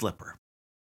 loses a slipper.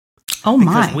 Oh my!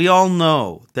 Because we all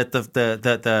know that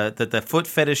the foot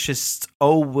fetishists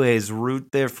always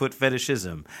root their foot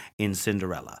fetishism in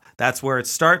Cinderella. That's where it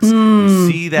starts. You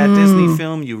see that Disney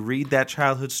film, you read that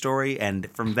childhood story, and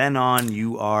from then on,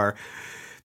 your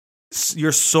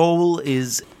soul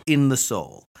is in the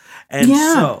soul. And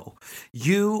so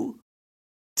you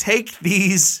take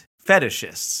these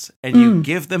fetishists and you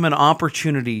give them an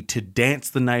opportunity to dance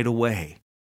the night away.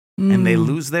 And they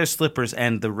lose their slippers,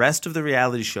 and the rest of the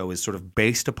reality show is sort of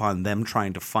based upon them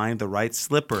trying to find the right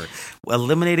slipper,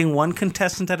 eliminating one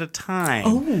contestant at a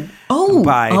time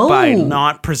by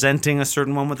not presenting a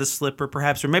certain one with a slipper,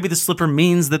 perhaps, or maybe the slipper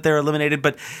means that they're eliminated.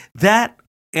 But that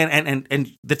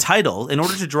and the title, in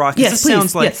order to draw, because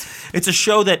sounds like it's a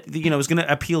show that is going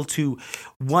to appeal to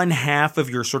one half of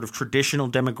your sort of traditional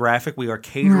demographic. We are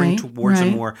catering towards a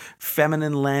more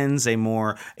feminine lens, a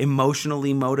more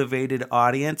emotionally motivated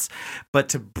audience, but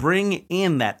to bring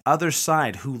in that other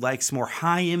side who likes more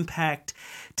high impact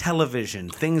television,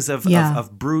 things of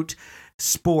brute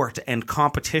sport and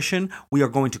competition, we are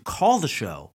going to call the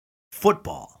show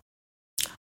Football.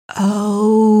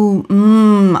 Oh,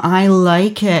 I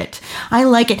like it.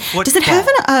 Football. Does it have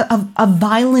a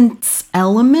violence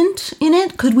element in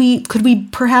it? Could we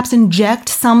perhaps inject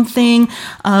something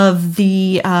of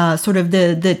the sort of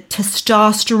the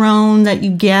testosterone that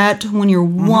you get when you're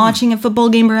watching a football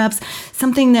game? Perhaps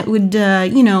something that would I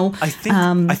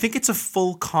think it's a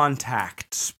full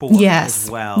contact sport as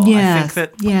well. I think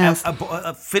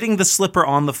that fitting the slipper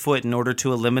on the foot in order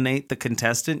to eliminate the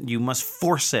contestant, you must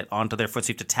force it onto their foot. So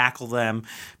you have to tackle them,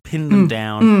 pin them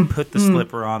down, put the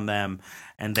slipper on them,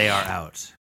 and they are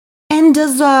out. And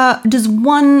does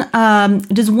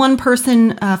one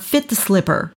person fit the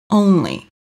slipper only?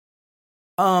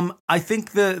 I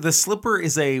think the slipper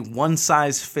is a one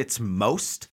size fits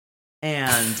most,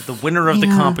 and the winner of the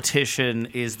competition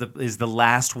is the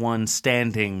last one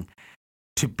standing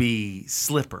to be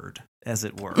slippered, as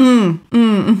it were.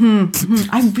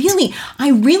 I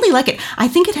really like it. I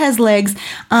think it has legs.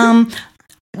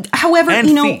 However,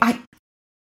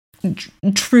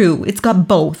 true, it's got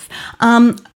both.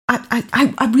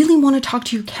 I really want to talk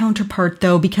to your counterpart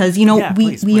though, because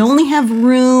please. Only have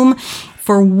room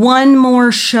for one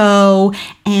more show,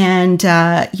 and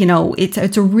it's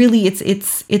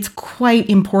quite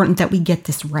important that we get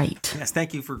this right. Yes,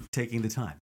 thank you for taking the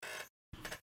time.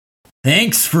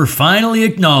 Thanks for finally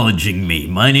acknowledging me.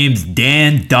 My name's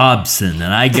Dan Dobson,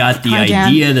 and I got the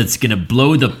idea that's going to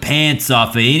blow the pants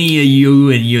off of any of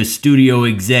you and your studio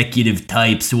executive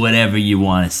types, whatever you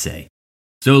want to say.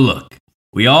 So look,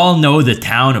 we all know the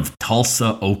town of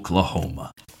Tulsa,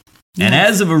 Oklahoma. Yes. And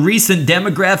as of a recent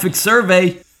demographic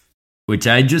survey, which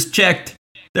I just checked,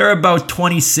 there are about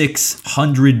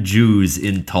 2,600 Jews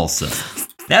in Tulsa.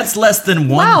 That's less than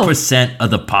 1% of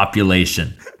the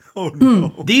population. Oh,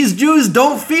 no. These Jews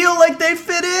don't feel like they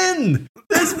fit in.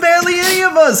 There's barely any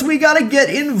of us. We got to get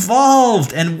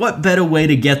involved. And what better way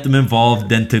to get them involved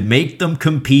than to make them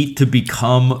compete to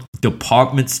become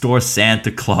department store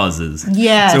Santa Clauses?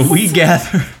 Yes. So we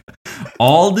gather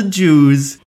all the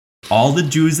Jews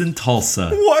in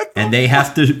Tulsa. And they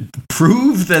have to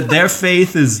prove that their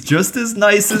faith is just as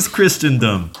nice as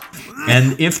Christendom.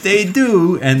 And if they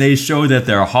do, and they show that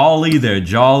they're holly, they're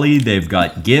jolly, they've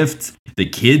got gifts, the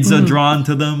kids are drawn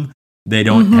to them, they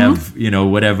don't have,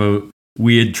 whatever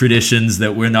weird traditions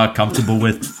that we're not comfortable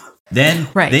with, then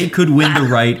they could win the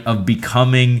right of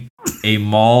becoming a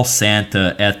mall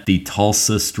Santa at the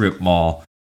Tulsa Strip Mall.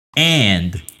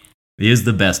 And here's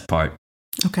the best part.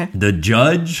 Okay. The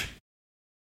judge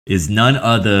is none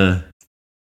other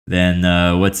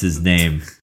than, what's his name?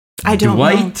 I don't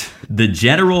Dwight, the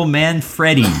General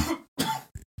Manfredi,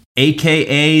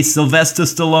 a.k.a. Sylvester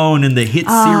Stallone in the hit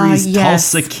series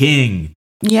yes. Tulsa King.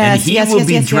 Yes, and he will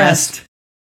be dressed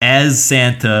as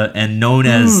Santa and known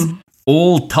as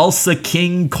Old Tulsa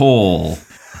King Cole.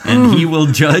 And he will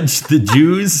judge the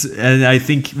Jews, and I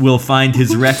think we'll find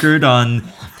his record on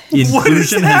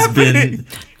inclusion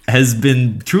has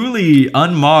been truly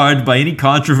unmarred by any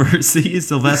controversy.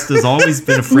 Sylvester's always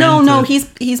been a friend. No,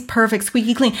 he's perfect,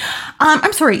 squeaky clean.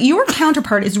 I'm sorry, your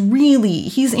counterpart is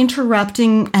he's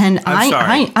interrupting, and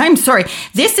I'm sorry.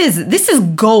 This is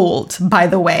gold, by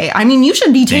the way. I mean, you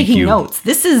should be taking notes.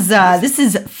 This is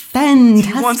fantastic.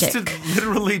 He wants to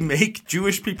literally make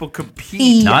Jewish people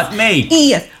compete. Not make.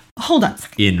 Yes. Hold on.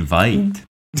 Invite.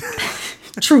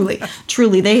 Truly,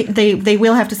 they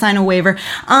will have to sign a waiver.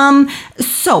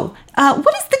 So,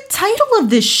 what is the title of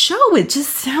this show? It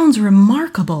just sounds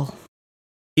remarkable.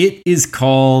 It is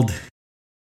called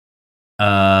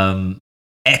XXXmas.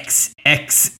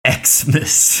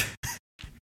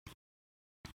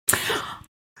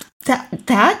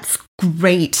 That's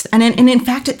great, and in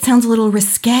fact, it sounds a little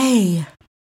risque.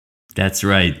 That's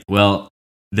right. Well,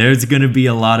 there's going to be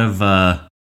a lot of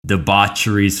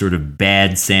debauchery, sort of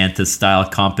bad Santa style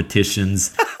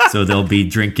competitions. So they'll be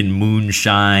drinking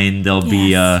moonshine. They'll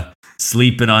be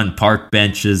sleeping on park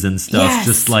benches and stuff,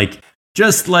 just like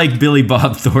Billy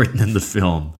Bob Thornton in the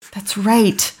film. That's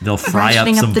right. They'll fry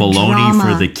up some bologna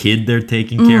for the kid they're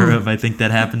taking care of. I think that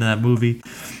happened in that movie.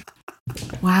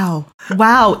 Wow,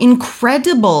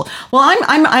 incredible. Well,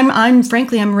 I'm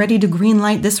frankly, I'm ready to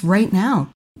greenlight this right now.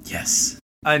 Yes.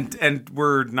 And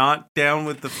we're not down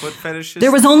with the foot fetishes?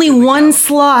 There was only one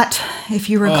slot, if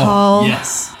you recall. Oh,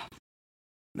 yes.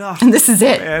 No, and this is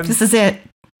it. Man. This is it.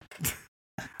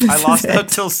 I lost out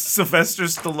till Sylvester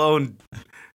Stallone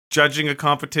judging a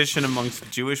competition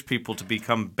amongst Jewish people to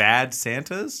become bad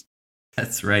Santas?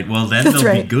 That's right. Well, then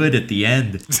they'll be good at the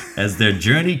end as their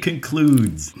journey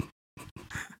concludes.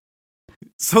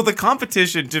 So the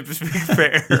competition, to be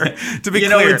fair, to be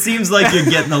clear. It seems like you're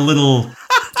getting a little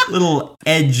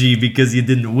edgy because you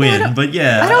didn't win, but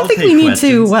yeah, I don't think we need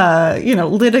to,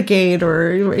 litigate,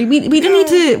 or we don't need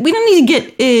to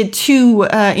get too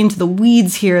into the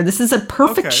weeds here. This is a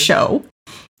perfect show.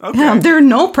 Okay. There are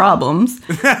no problems,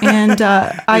 and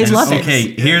I love it.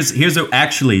 Okay, here's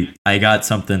actually, I got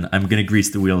something. I'm gonna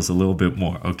grease the wheels a little bit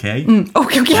more. Okay.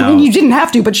 Okay. Now, I mean, you didn't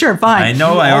have to, but sure, fine. I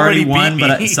know I already won,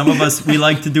 but some of us we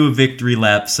like to do a victory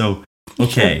lap. So,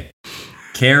 okay.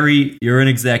 Kerri, you're an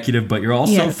executive, but you're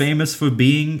also famous for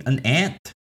being an aunt,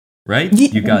 right?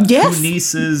 You got two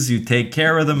nieces. You take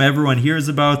care of them. Everyone hears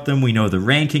about them. We know the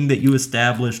ranking that you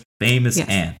established. Famous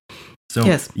aunt.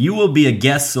 So you will be a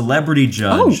guest celebrity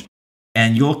judge,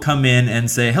 and you'll come in and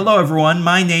say, "Hello, everyone.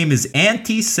 My name is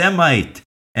Anti-Semite,"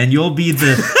 and you'll be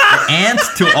the aunt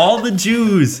to all the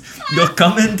Jews. You'll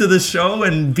come into the show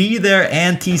and be their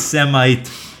anti-Semite,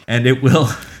 and it will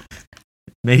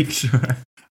make sure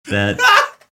that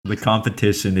the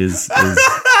competition is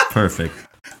perfect.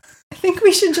 I think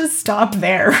we should just stop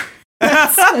there.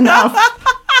 That's enough.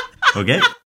 Okay.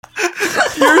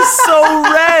 You're so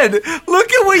red.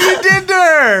 Look at what you did to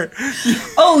her.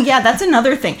 Oh, yeah, that's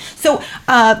another thing. So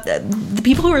the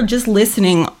people who are just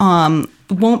listening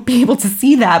won't be able to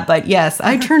see that, but yes,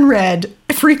 I turn red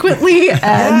frequently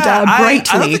and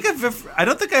brightly. I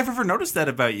don't think I've ever noticed that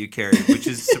about you, Kerri, which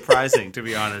is surprising, to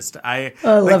be honest. I'm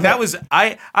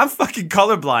fucking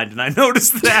colorblind, and I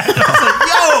noticed that.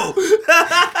 I was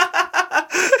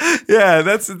like, yo! Yeah,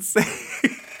 that's insane.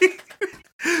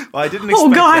 Well, I didn't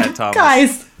expect that, Thomas.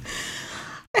 Guys,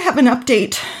 I have an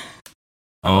update.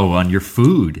 Oh, on your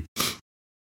food.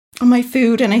 On my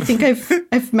food, and I think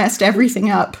I've messed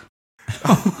everything up.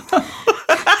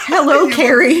 Hello,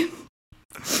 Kerri.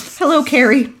 Hello,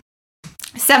 Kerri.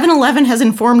 7-Eleven has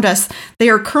informed us they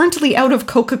are currently out of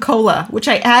Coca-Cola, which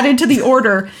I added to the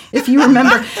order, if you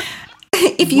remember.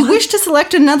 If you wish to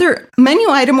select another menu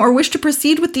item or wish to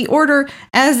proceed with the order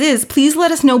as is, please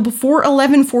let us know before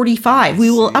 11:45.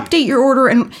 We will update your order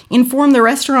and inform the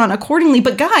restaurant accordingly.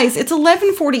 But guys, it's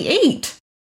 11:48.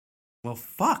 Well,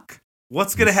 fuck.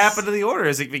 What's going to happen to the order?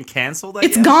 Has it been canceled?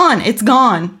 It's gone. It's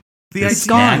gone. The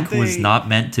snack was not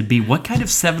meant to be. What kind of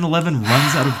 7-Eleven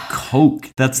runs out of Coke?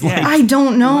 That's like... I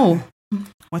don't know.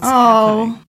 What's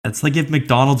happening? That's like if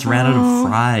McDonald's ran out of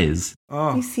fries.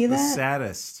 Oh, you see that? The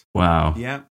saddest. Wow.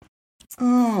 Yeah.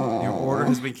 Your order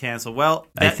has been canceled. Well,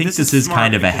 I think this is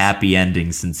kind of a happy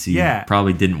ending since you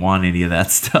probably didn't want any of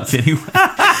that stuff anyway.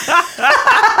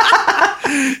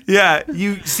 Yeah,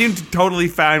 you seemed totally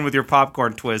fine with your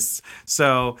popcorn twists.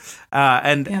 So,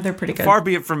 they're pretty good. Far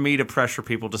be it from me to pressure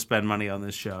people to spend money on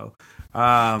this show.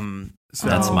 So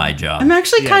that's my job. I'm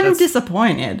actually kind of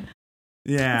disappointed.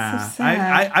 Yeah, so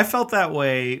sad. I felt that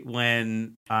way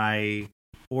when I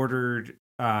ordered.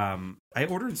 I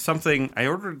ordered something. I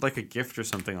ordered like a gift or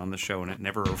something on the show, and it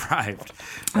never arrived.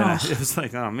 And it was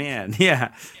like, oh man,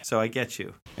 yeah. So I get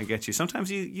you. Sometimes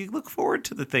you look forward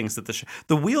to the things that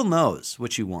the wheel knows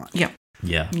what you want. Yeah.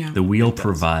 The wheel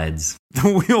provides.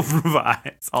 The wheel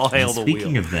provides. All hail the wheel.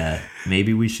 Speaking of that,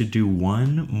 maybe we should do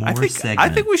one more segment. I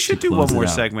think we should do one more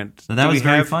segment. So that was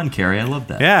very fun, Kerri. I love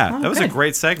that. Yeah, that was a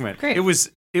great segment. Great.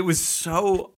 It was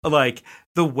so like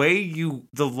the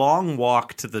long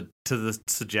walk to the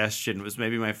suggestion was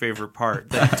maybe my favorite part.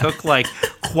 That took like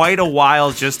quite a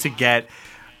while just to get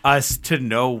us to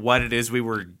know what it is we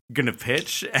were gonna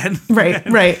pitch. And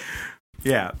right.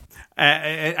 Yeah.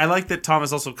 I like that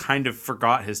Thomas also kind of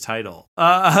forgot his title.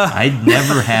 I'd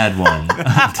never had one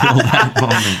until that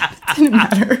moment. Didn't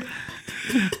matter.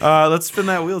 Let's spin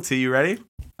that wheel, T. You ready?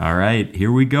 All right,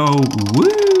 here we go. Woo!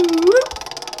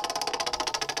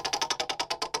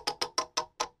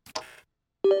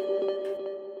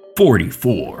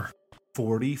 44.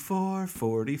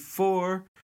 44.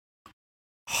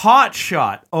 Hot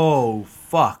shot. Oh,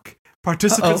 fuck.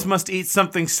 Participants must eat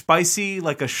something spicy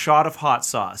like a shot of hot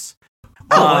sauce.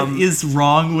 What is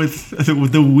wrong with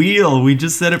the wheel? We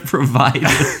just said it provided.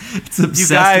 It's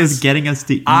obsessed with getting us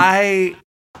to eat. I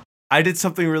did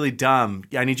something really dumb.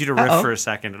 I need you to riff for a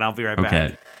second, and I'll be right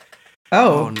back.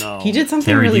 Oh no. He did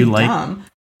something Kerri, really dumb.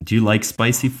 Do you like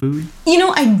spicy food?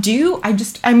 I do.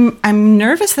 I'm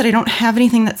nervous that I don't have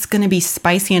anything that's going to be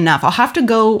spicy enough. I'll have to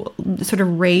go sort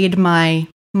of raid my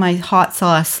hot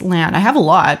sauce land. I have a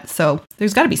lot, so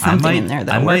there's got to be something in there.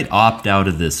 I might opt out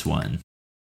of this one.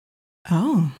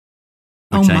 Oh.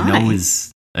 Which I know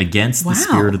is against the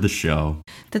spirit of the show.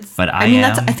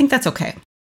 I think that's okay.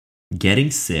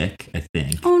 Getting sick, I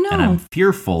think. Oh, no. And I'm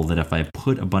fearful that if I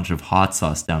put a bunch of hot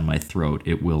sauce down my throat,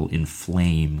 it will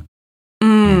inflame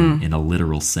in a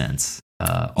literal sense.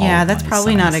 Yeah, that's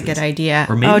probably not a good idea.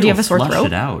 Or maybe do you have a sore throat?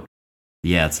 It out.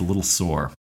 Yeah, it's a little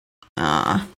sore.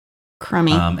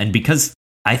 Crummy. And because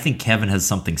I think Kevin has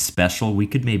something special, we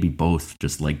could maybe both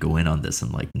just like go in on this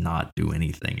and like not do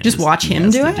anything. And just watch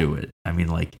him do it? I mean,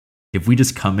 like, if we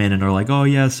just come in and are like, oh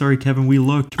yeah, sorry, Kevin, we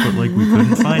looked, but like we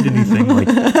couldn't find anything. Like,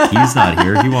 he's not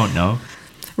here. He won't know.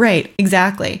 Right,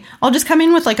 exactly. I'll just come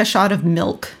in with like a shot of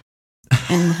milk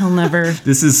and he'll never...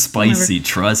 This is spicy,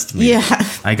 trust me. Yeah.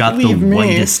 I got the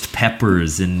whitest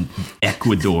peppers in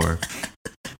Ecuador.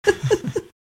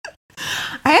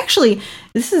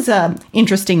 This is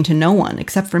interesting to no one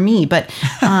except for me, but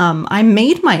I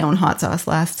made my own hot sauce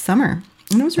last summer.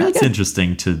 And it was really good. That's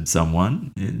interesting to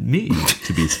someone, me,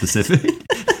 to be specific.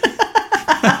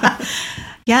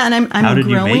 Yeah, and I'm How did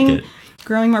you make it?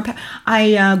 Growing more.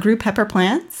 I grew pepper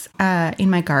plants in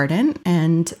my garden,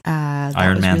 and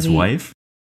Iron Man's wife.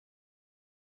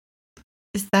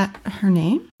 Is that her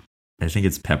name? I think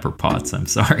it's Pepper Potts. I'm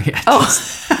sorry.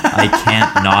 I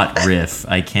can't not riff.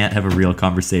 I can't have a real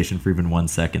conversation for even 1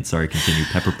 second. Sorry, continue.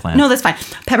 Pepper plants. No, that's fine.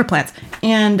 Pepper plants.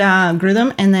 And grew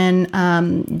them and then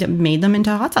made them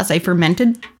into hot sauce. I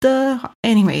fermented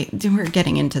anyway, we're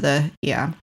getting into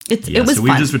it was so we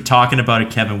fun. just were talking about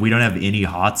it, Kevin. We don't have any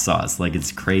hot sauce. Like,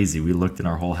 it's crazy. We looked in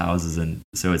our whole houses, and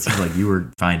so it seems like you were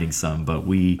finding some, but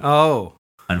we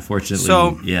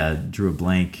unfortunately drew a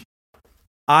blank.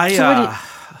 A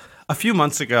few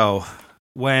months ago,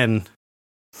 not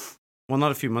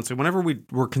a few months ago, whenever we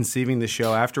were conceiving the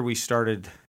show, after we started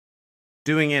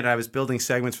doing it, I was building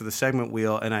segments for the segment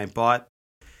wheel, and I bought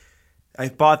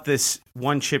this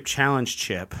one chip challenge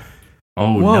chip.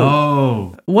 Oh, whoa.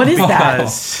 No! What is that?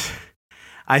 Because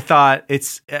I thought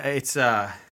it's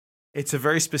a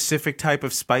very specific type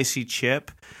of spicy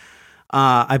chip.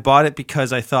 I bought it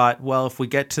because I thought, well,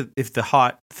 if the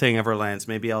hot thing ever lands,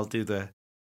 maybe I'll do the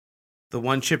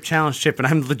one chip challenge chip, and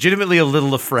I'm legitimately a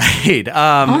little afraid.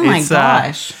 Oh my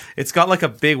gosh. It's got like a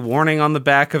big warning on the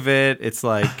back of it. It's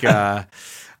like, it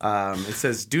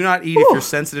says, do not eat if you're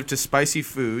sensitive to spicy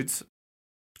foods,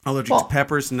 allergic to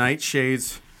peppers,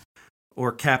 nightshades,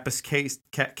 or capsaicin,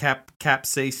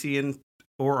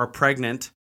 or are pregnant,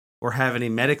 or have any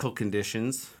medical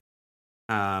conditions.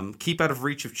 Keep out of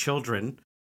reach of children.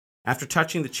 After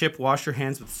touching the chip, wash your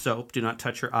hands with soap. Do not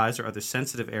touch your eyes or other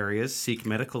sensitive areas. Seek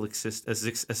medical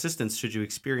assistance should you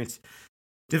experience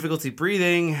difficulty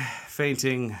breathing,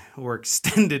 fainting, or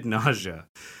extended nausea.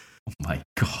 Oh my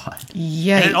god.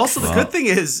 Yikes. And also, the good thing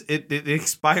is it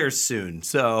expires soon.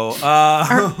 So,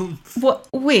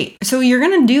 wait. So you're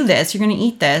gonna do this? You're gonna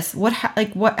eat this? What?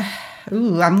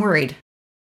 Ooh, I'm worried.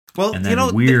 Well, And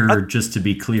then we're just to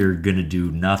be clear, gonna do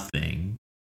nothing.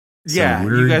 Yeah, so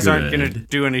you guys aren't gonna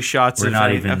do any shots. We're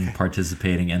not even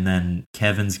participating. And then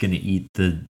Kevin's gonna eat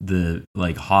the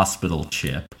like hospital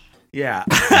chip. Yeah.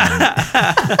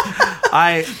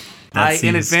 I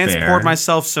in advance poured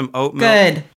myself some oat milk.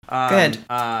 Good. Good.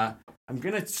 I'm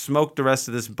gonna smoke the rest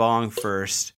of this bong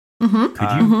first. Mm-hmm.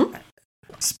 Could you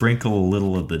sprinkle a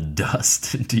little of the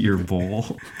dust into your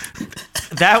bowl?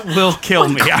 That will kill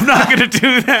me. I'm not gonna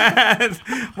do that.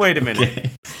 Wait a minute.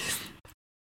 Okay.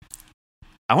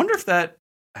 I wonder if that.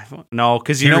 No,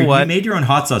 because you Kerri, know what? You made your own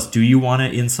hot sauce. Do you want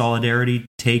to, in solidarity,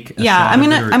 take? A shot I'm of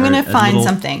gonna it, I'm gonna a find little...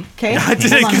 something. Okay.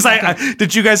 Because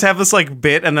did you guys have this like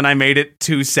bit and then I made it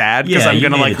too sad because I'm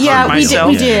gonna like hurt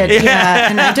myself? we did. Yeah,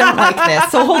 and I don't like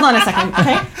this. So hold on a second.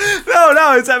 Okay.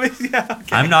 No, it's okay.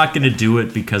 I'm not gonna do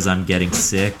it because I'm getting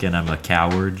sick and I'm a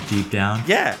coward deep down.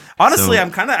 Yeah, honestly, I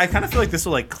kind of feel like this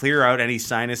will like clear out any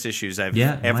sinus issues I've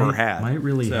ever had. Might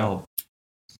really help.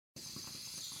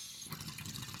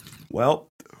 Well,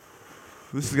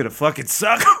 this is gonna fucking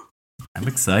suck. I'm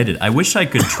excited. I wish I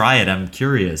could try it. I'm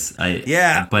curious.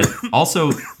 But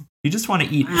also, if you just want to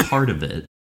eat part of it,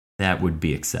 that would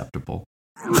be acceptable.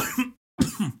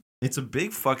 It's a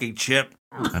big fucking chip.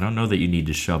 I don't know that you need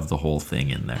to shove the whole thing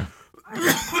in there.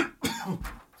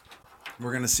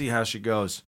 We're gonna see how she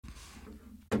goes.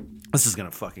 This is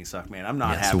gonna fucking suck, man. I'm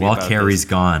not happy. So while about Kerri's this.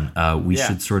 gone, we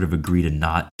should sort of agree to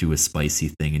not do a spicy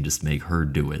thing and just make her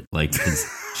do it. Like, because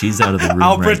she's out of the room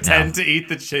I'll right pretend now. to eat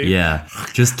the chip. Yeah,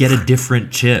 just get a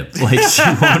different chip. Like, she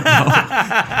won't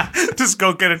know. Just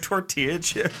go get a tortilla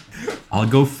chip. I'll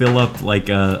go fill up like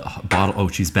a bottle. Oh,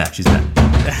 she's back. She's back.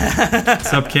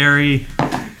 What's up, Kerri?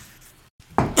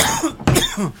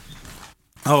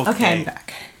 Okay, I'm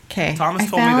back. Okay. Thomas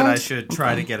told me that I should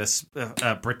try to get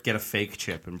a fake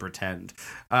chip and pretend.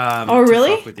 Oh,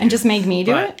 really? And just make me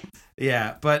do it?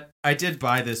 Yeah, but I did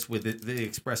buy this with the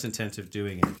express intent of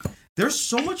doing it. There's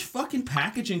so much fucking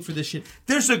packaging for this shit.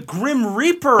 There's a Grim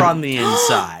Reaper on the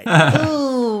inside.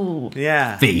 Ooh.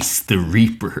 Yeah. Face the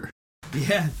Reaper.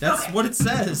 Yeah, that's what it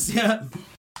says. Yeah.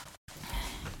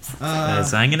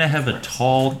 Guys, I'm gonna have a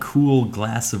tall, cool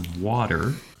glass of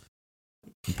water.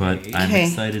 But I'm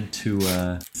excited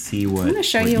to see what. I'm going to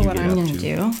show you what I'm going to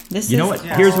do. You know what?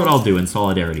 Here's what I'll do in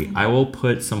solidarity. I will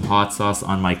put some hot sauce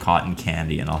on my cotton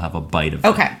candy, and I'll have a bite of it.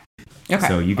 Okay.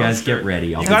 So you guys get ready.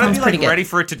 You gotta be like ready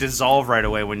for it to dissolve right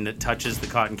away when it touches the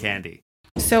cotton candy.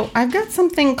 So I've got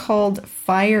something called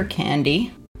fire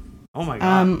candy. Oh my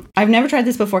god! I've never tried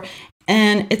this before,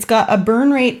 and it's got a burn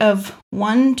rate of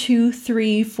 1, 2,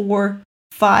 3, 4,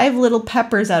 5 little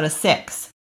peppers out of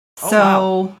 6.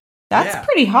 So. That's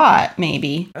pretty hot,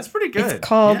 maybe. That's pretty good. It's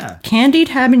called candied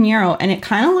habanero, and it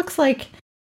kind of looks like,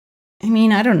 I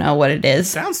mean, I don't know what it is.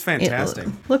 Sounds fantastic.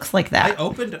 It looks like that. I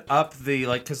opened up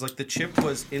because the chip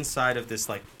was inside of this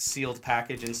like sealed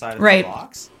package inside of the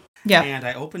box. Yeah. And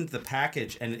I opened the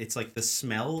package, and it's like the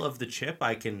smell of the chip.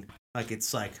 I can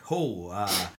it's like,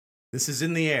 this is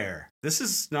in the air. This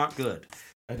is not good.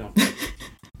 I don't.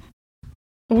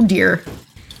 Oh dear.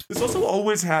 This also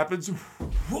always happens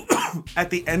at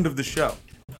the end of the show.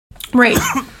 Right.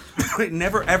 It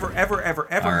never, ever, ever, ever,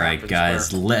 ever. All right,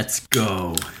 guys, let's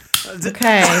go.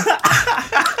 Okay.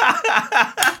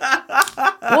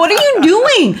 What are you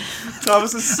doing?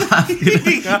 Thomas is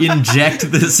inject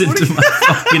this into my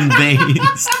fucking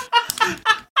veins.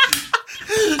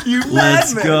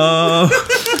 Let's go.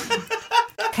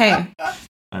 Okay.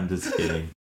 I'm just kidding.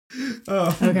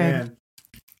 Oh, okay. Man.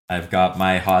 I've got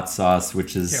my hot sauce,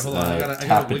 which is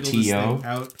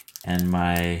Tapatio, and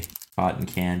my cotton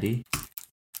candy.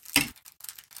 I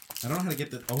don't know how to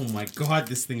get the. Oh my god,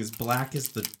 this thing is black as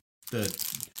the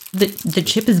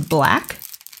chip is black?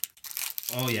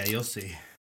 Oh yeah, you'll see.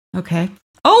 Okay.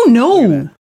 Oh no!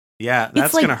 Yeah, that's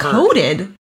it's like gonna hurt.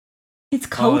 Coated. It's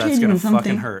coated that's gonna in something.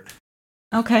 Fucking hurt.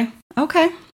 Okay.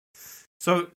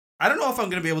 So I don't know if I'm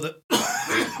gonna be able to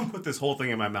put this whole thing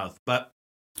in my mouth, but.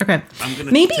 Okay. I'm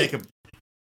gonna take a.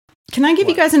 Can I give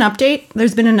you guys an update?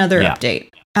 There's been another update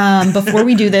before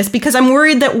we do this, because I'm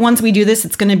worried that once we do this,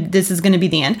 this is gonna be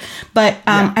the end. But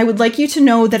I would like you to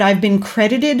know that I've been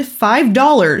credited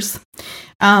 $5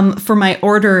 for my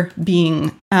order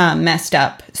being messed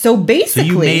up. So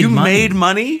basically, you made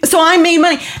money. So I made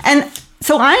money, and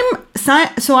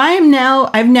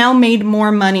I've now made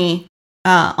more money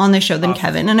on the show than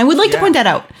Kevin, and I would like to point that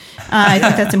out. I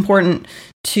think that's important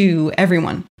to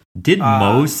everyone. Did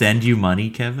Mo send you money,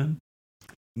 Kevin?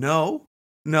 No.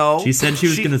 No. She said she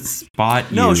was going to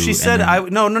spot you. No, she said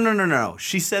then... No.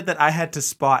 She said that I had to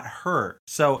spot her.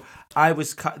 So I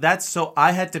was so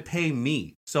I had to pay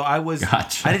me. So I was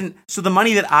Gotcha. I didn't. So the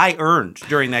money that I earned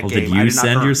during that game, did you I did not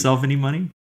send earn. yourself any money?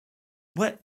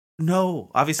 What? No,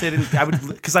 obviously I didn't. I would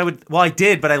because I would. Well, I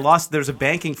did, but I lost. There's a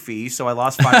banking fee, so I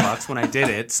lost $5 when I did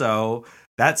it. So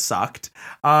that sucked.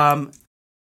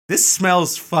 This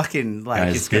smells fucking like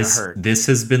Guys, it's gonna hurt. This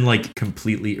has been like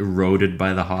completely eroded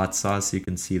by the hot sauce. You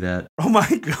can see that. Oh my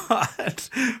god.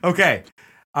 Okay.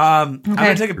 I'm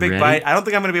gonna take a big bite. I don't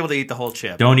think I'm gonna be able to eat the whole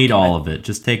chip. Don't eat all of it.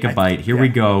 Just take a bite. Here we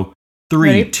go. 3,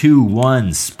 Ready? 2,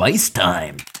 1. Spice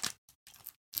time.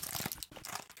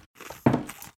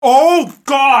 Oh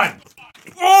god.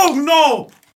 Oh no.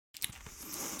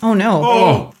 Oh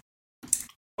no.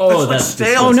 Oh, that's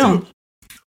stale. Oh no.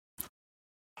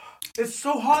 It's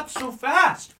so hot so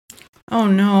fast. Oh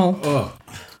no.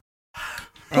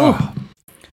 Oh.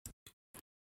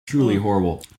 Truly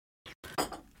horrible.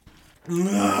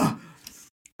 Ugh.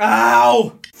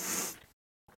 Ow.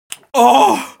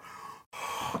 Oh.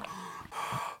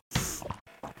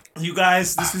 You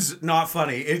guys, this is not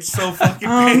funny. It's so fucking painful.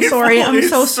 I'm sorry. I'm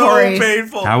so sorry.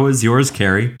 Painful. How was yours,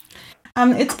 Kerri?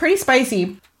 It's pretty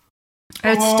spicy.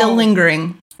 It's still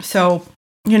lingering. So,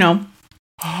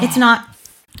 it's not.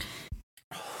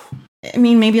 I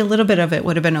mean, maybe a little bit of it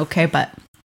would have been okay, but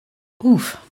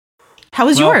oof. How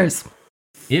was yours?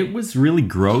 It was really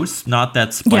gross, not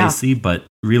that spicy, but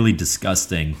really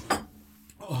disgusting.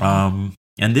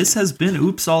 And this has been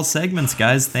Oops All Segments,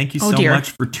 guys. Thank you so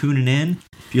much for tuning in.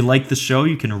 If you like the show,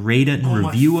 you can rate it and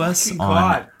review us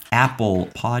on Apple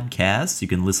Podcasts. You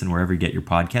can listen wherever you get your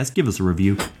podcast. Give us a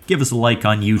review. Give us a like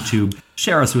on YouTube.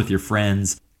 Share us with your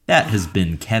friends. That has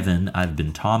been Kevin. I've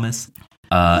been Thomas.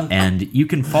 And you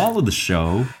can follow the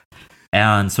show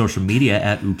on social media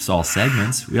at Oops All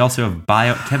Segments. We also have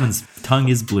Kevin's tongue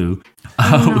is blue.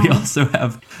 We also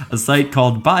have a site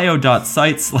called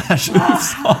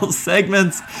bio.site/Oops All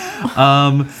Segments.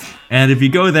 And if you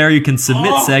go there, you can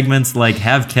submit segments like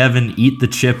Have Kevin Eat the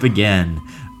Chip Again.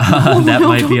 That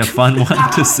might be a fun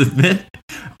one to submit.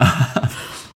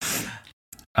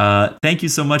 Thank you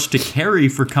so much to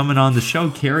Kerri for coming on the show.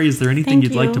 Kerri, is there anything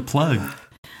you'd like to plug?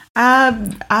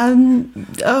 Oh,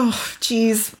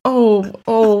 geez.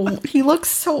 Oh, he looks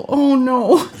so, oh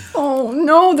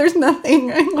no, there's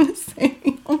nothing I want to say.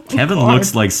 Oh, Kevin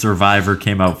looks like Survivor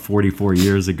came out 44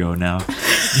 years ago now.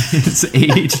 It's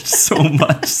aged so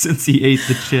much since he ate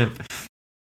the chip.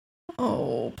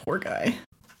 Oh, poor guy.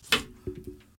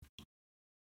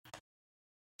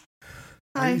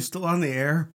 Are you still on the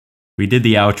air? We did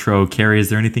the outro. Kerri, is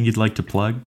there anything you'd like to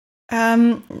plug?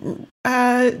 Not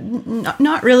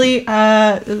really.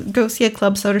 Go see a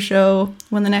Club Soda show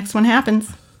when the next one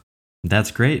happens.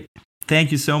 That's great.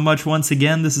 Thank you so much once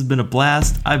again. This has been a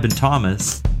blast. I've been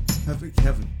Thomas. I've been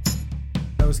Kevin.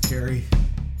 That was Kerri.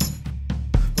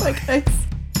 Bye, guys.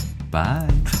 Bye.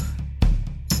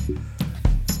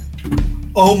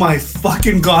 Oh my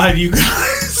fucking god, you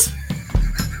guys.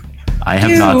 I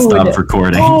have not stopped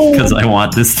recording because I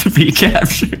want this to be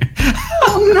captured.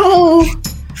 Oh no.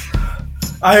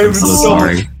 I am so so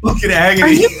sorry. Fucking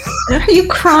agony. Are you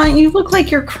crying? You look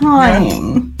like you're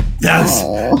crying.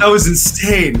 That was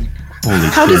insane. Holy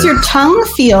How shit. does your tongue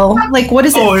feel? Like, what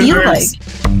does it feel hurts.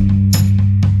 like?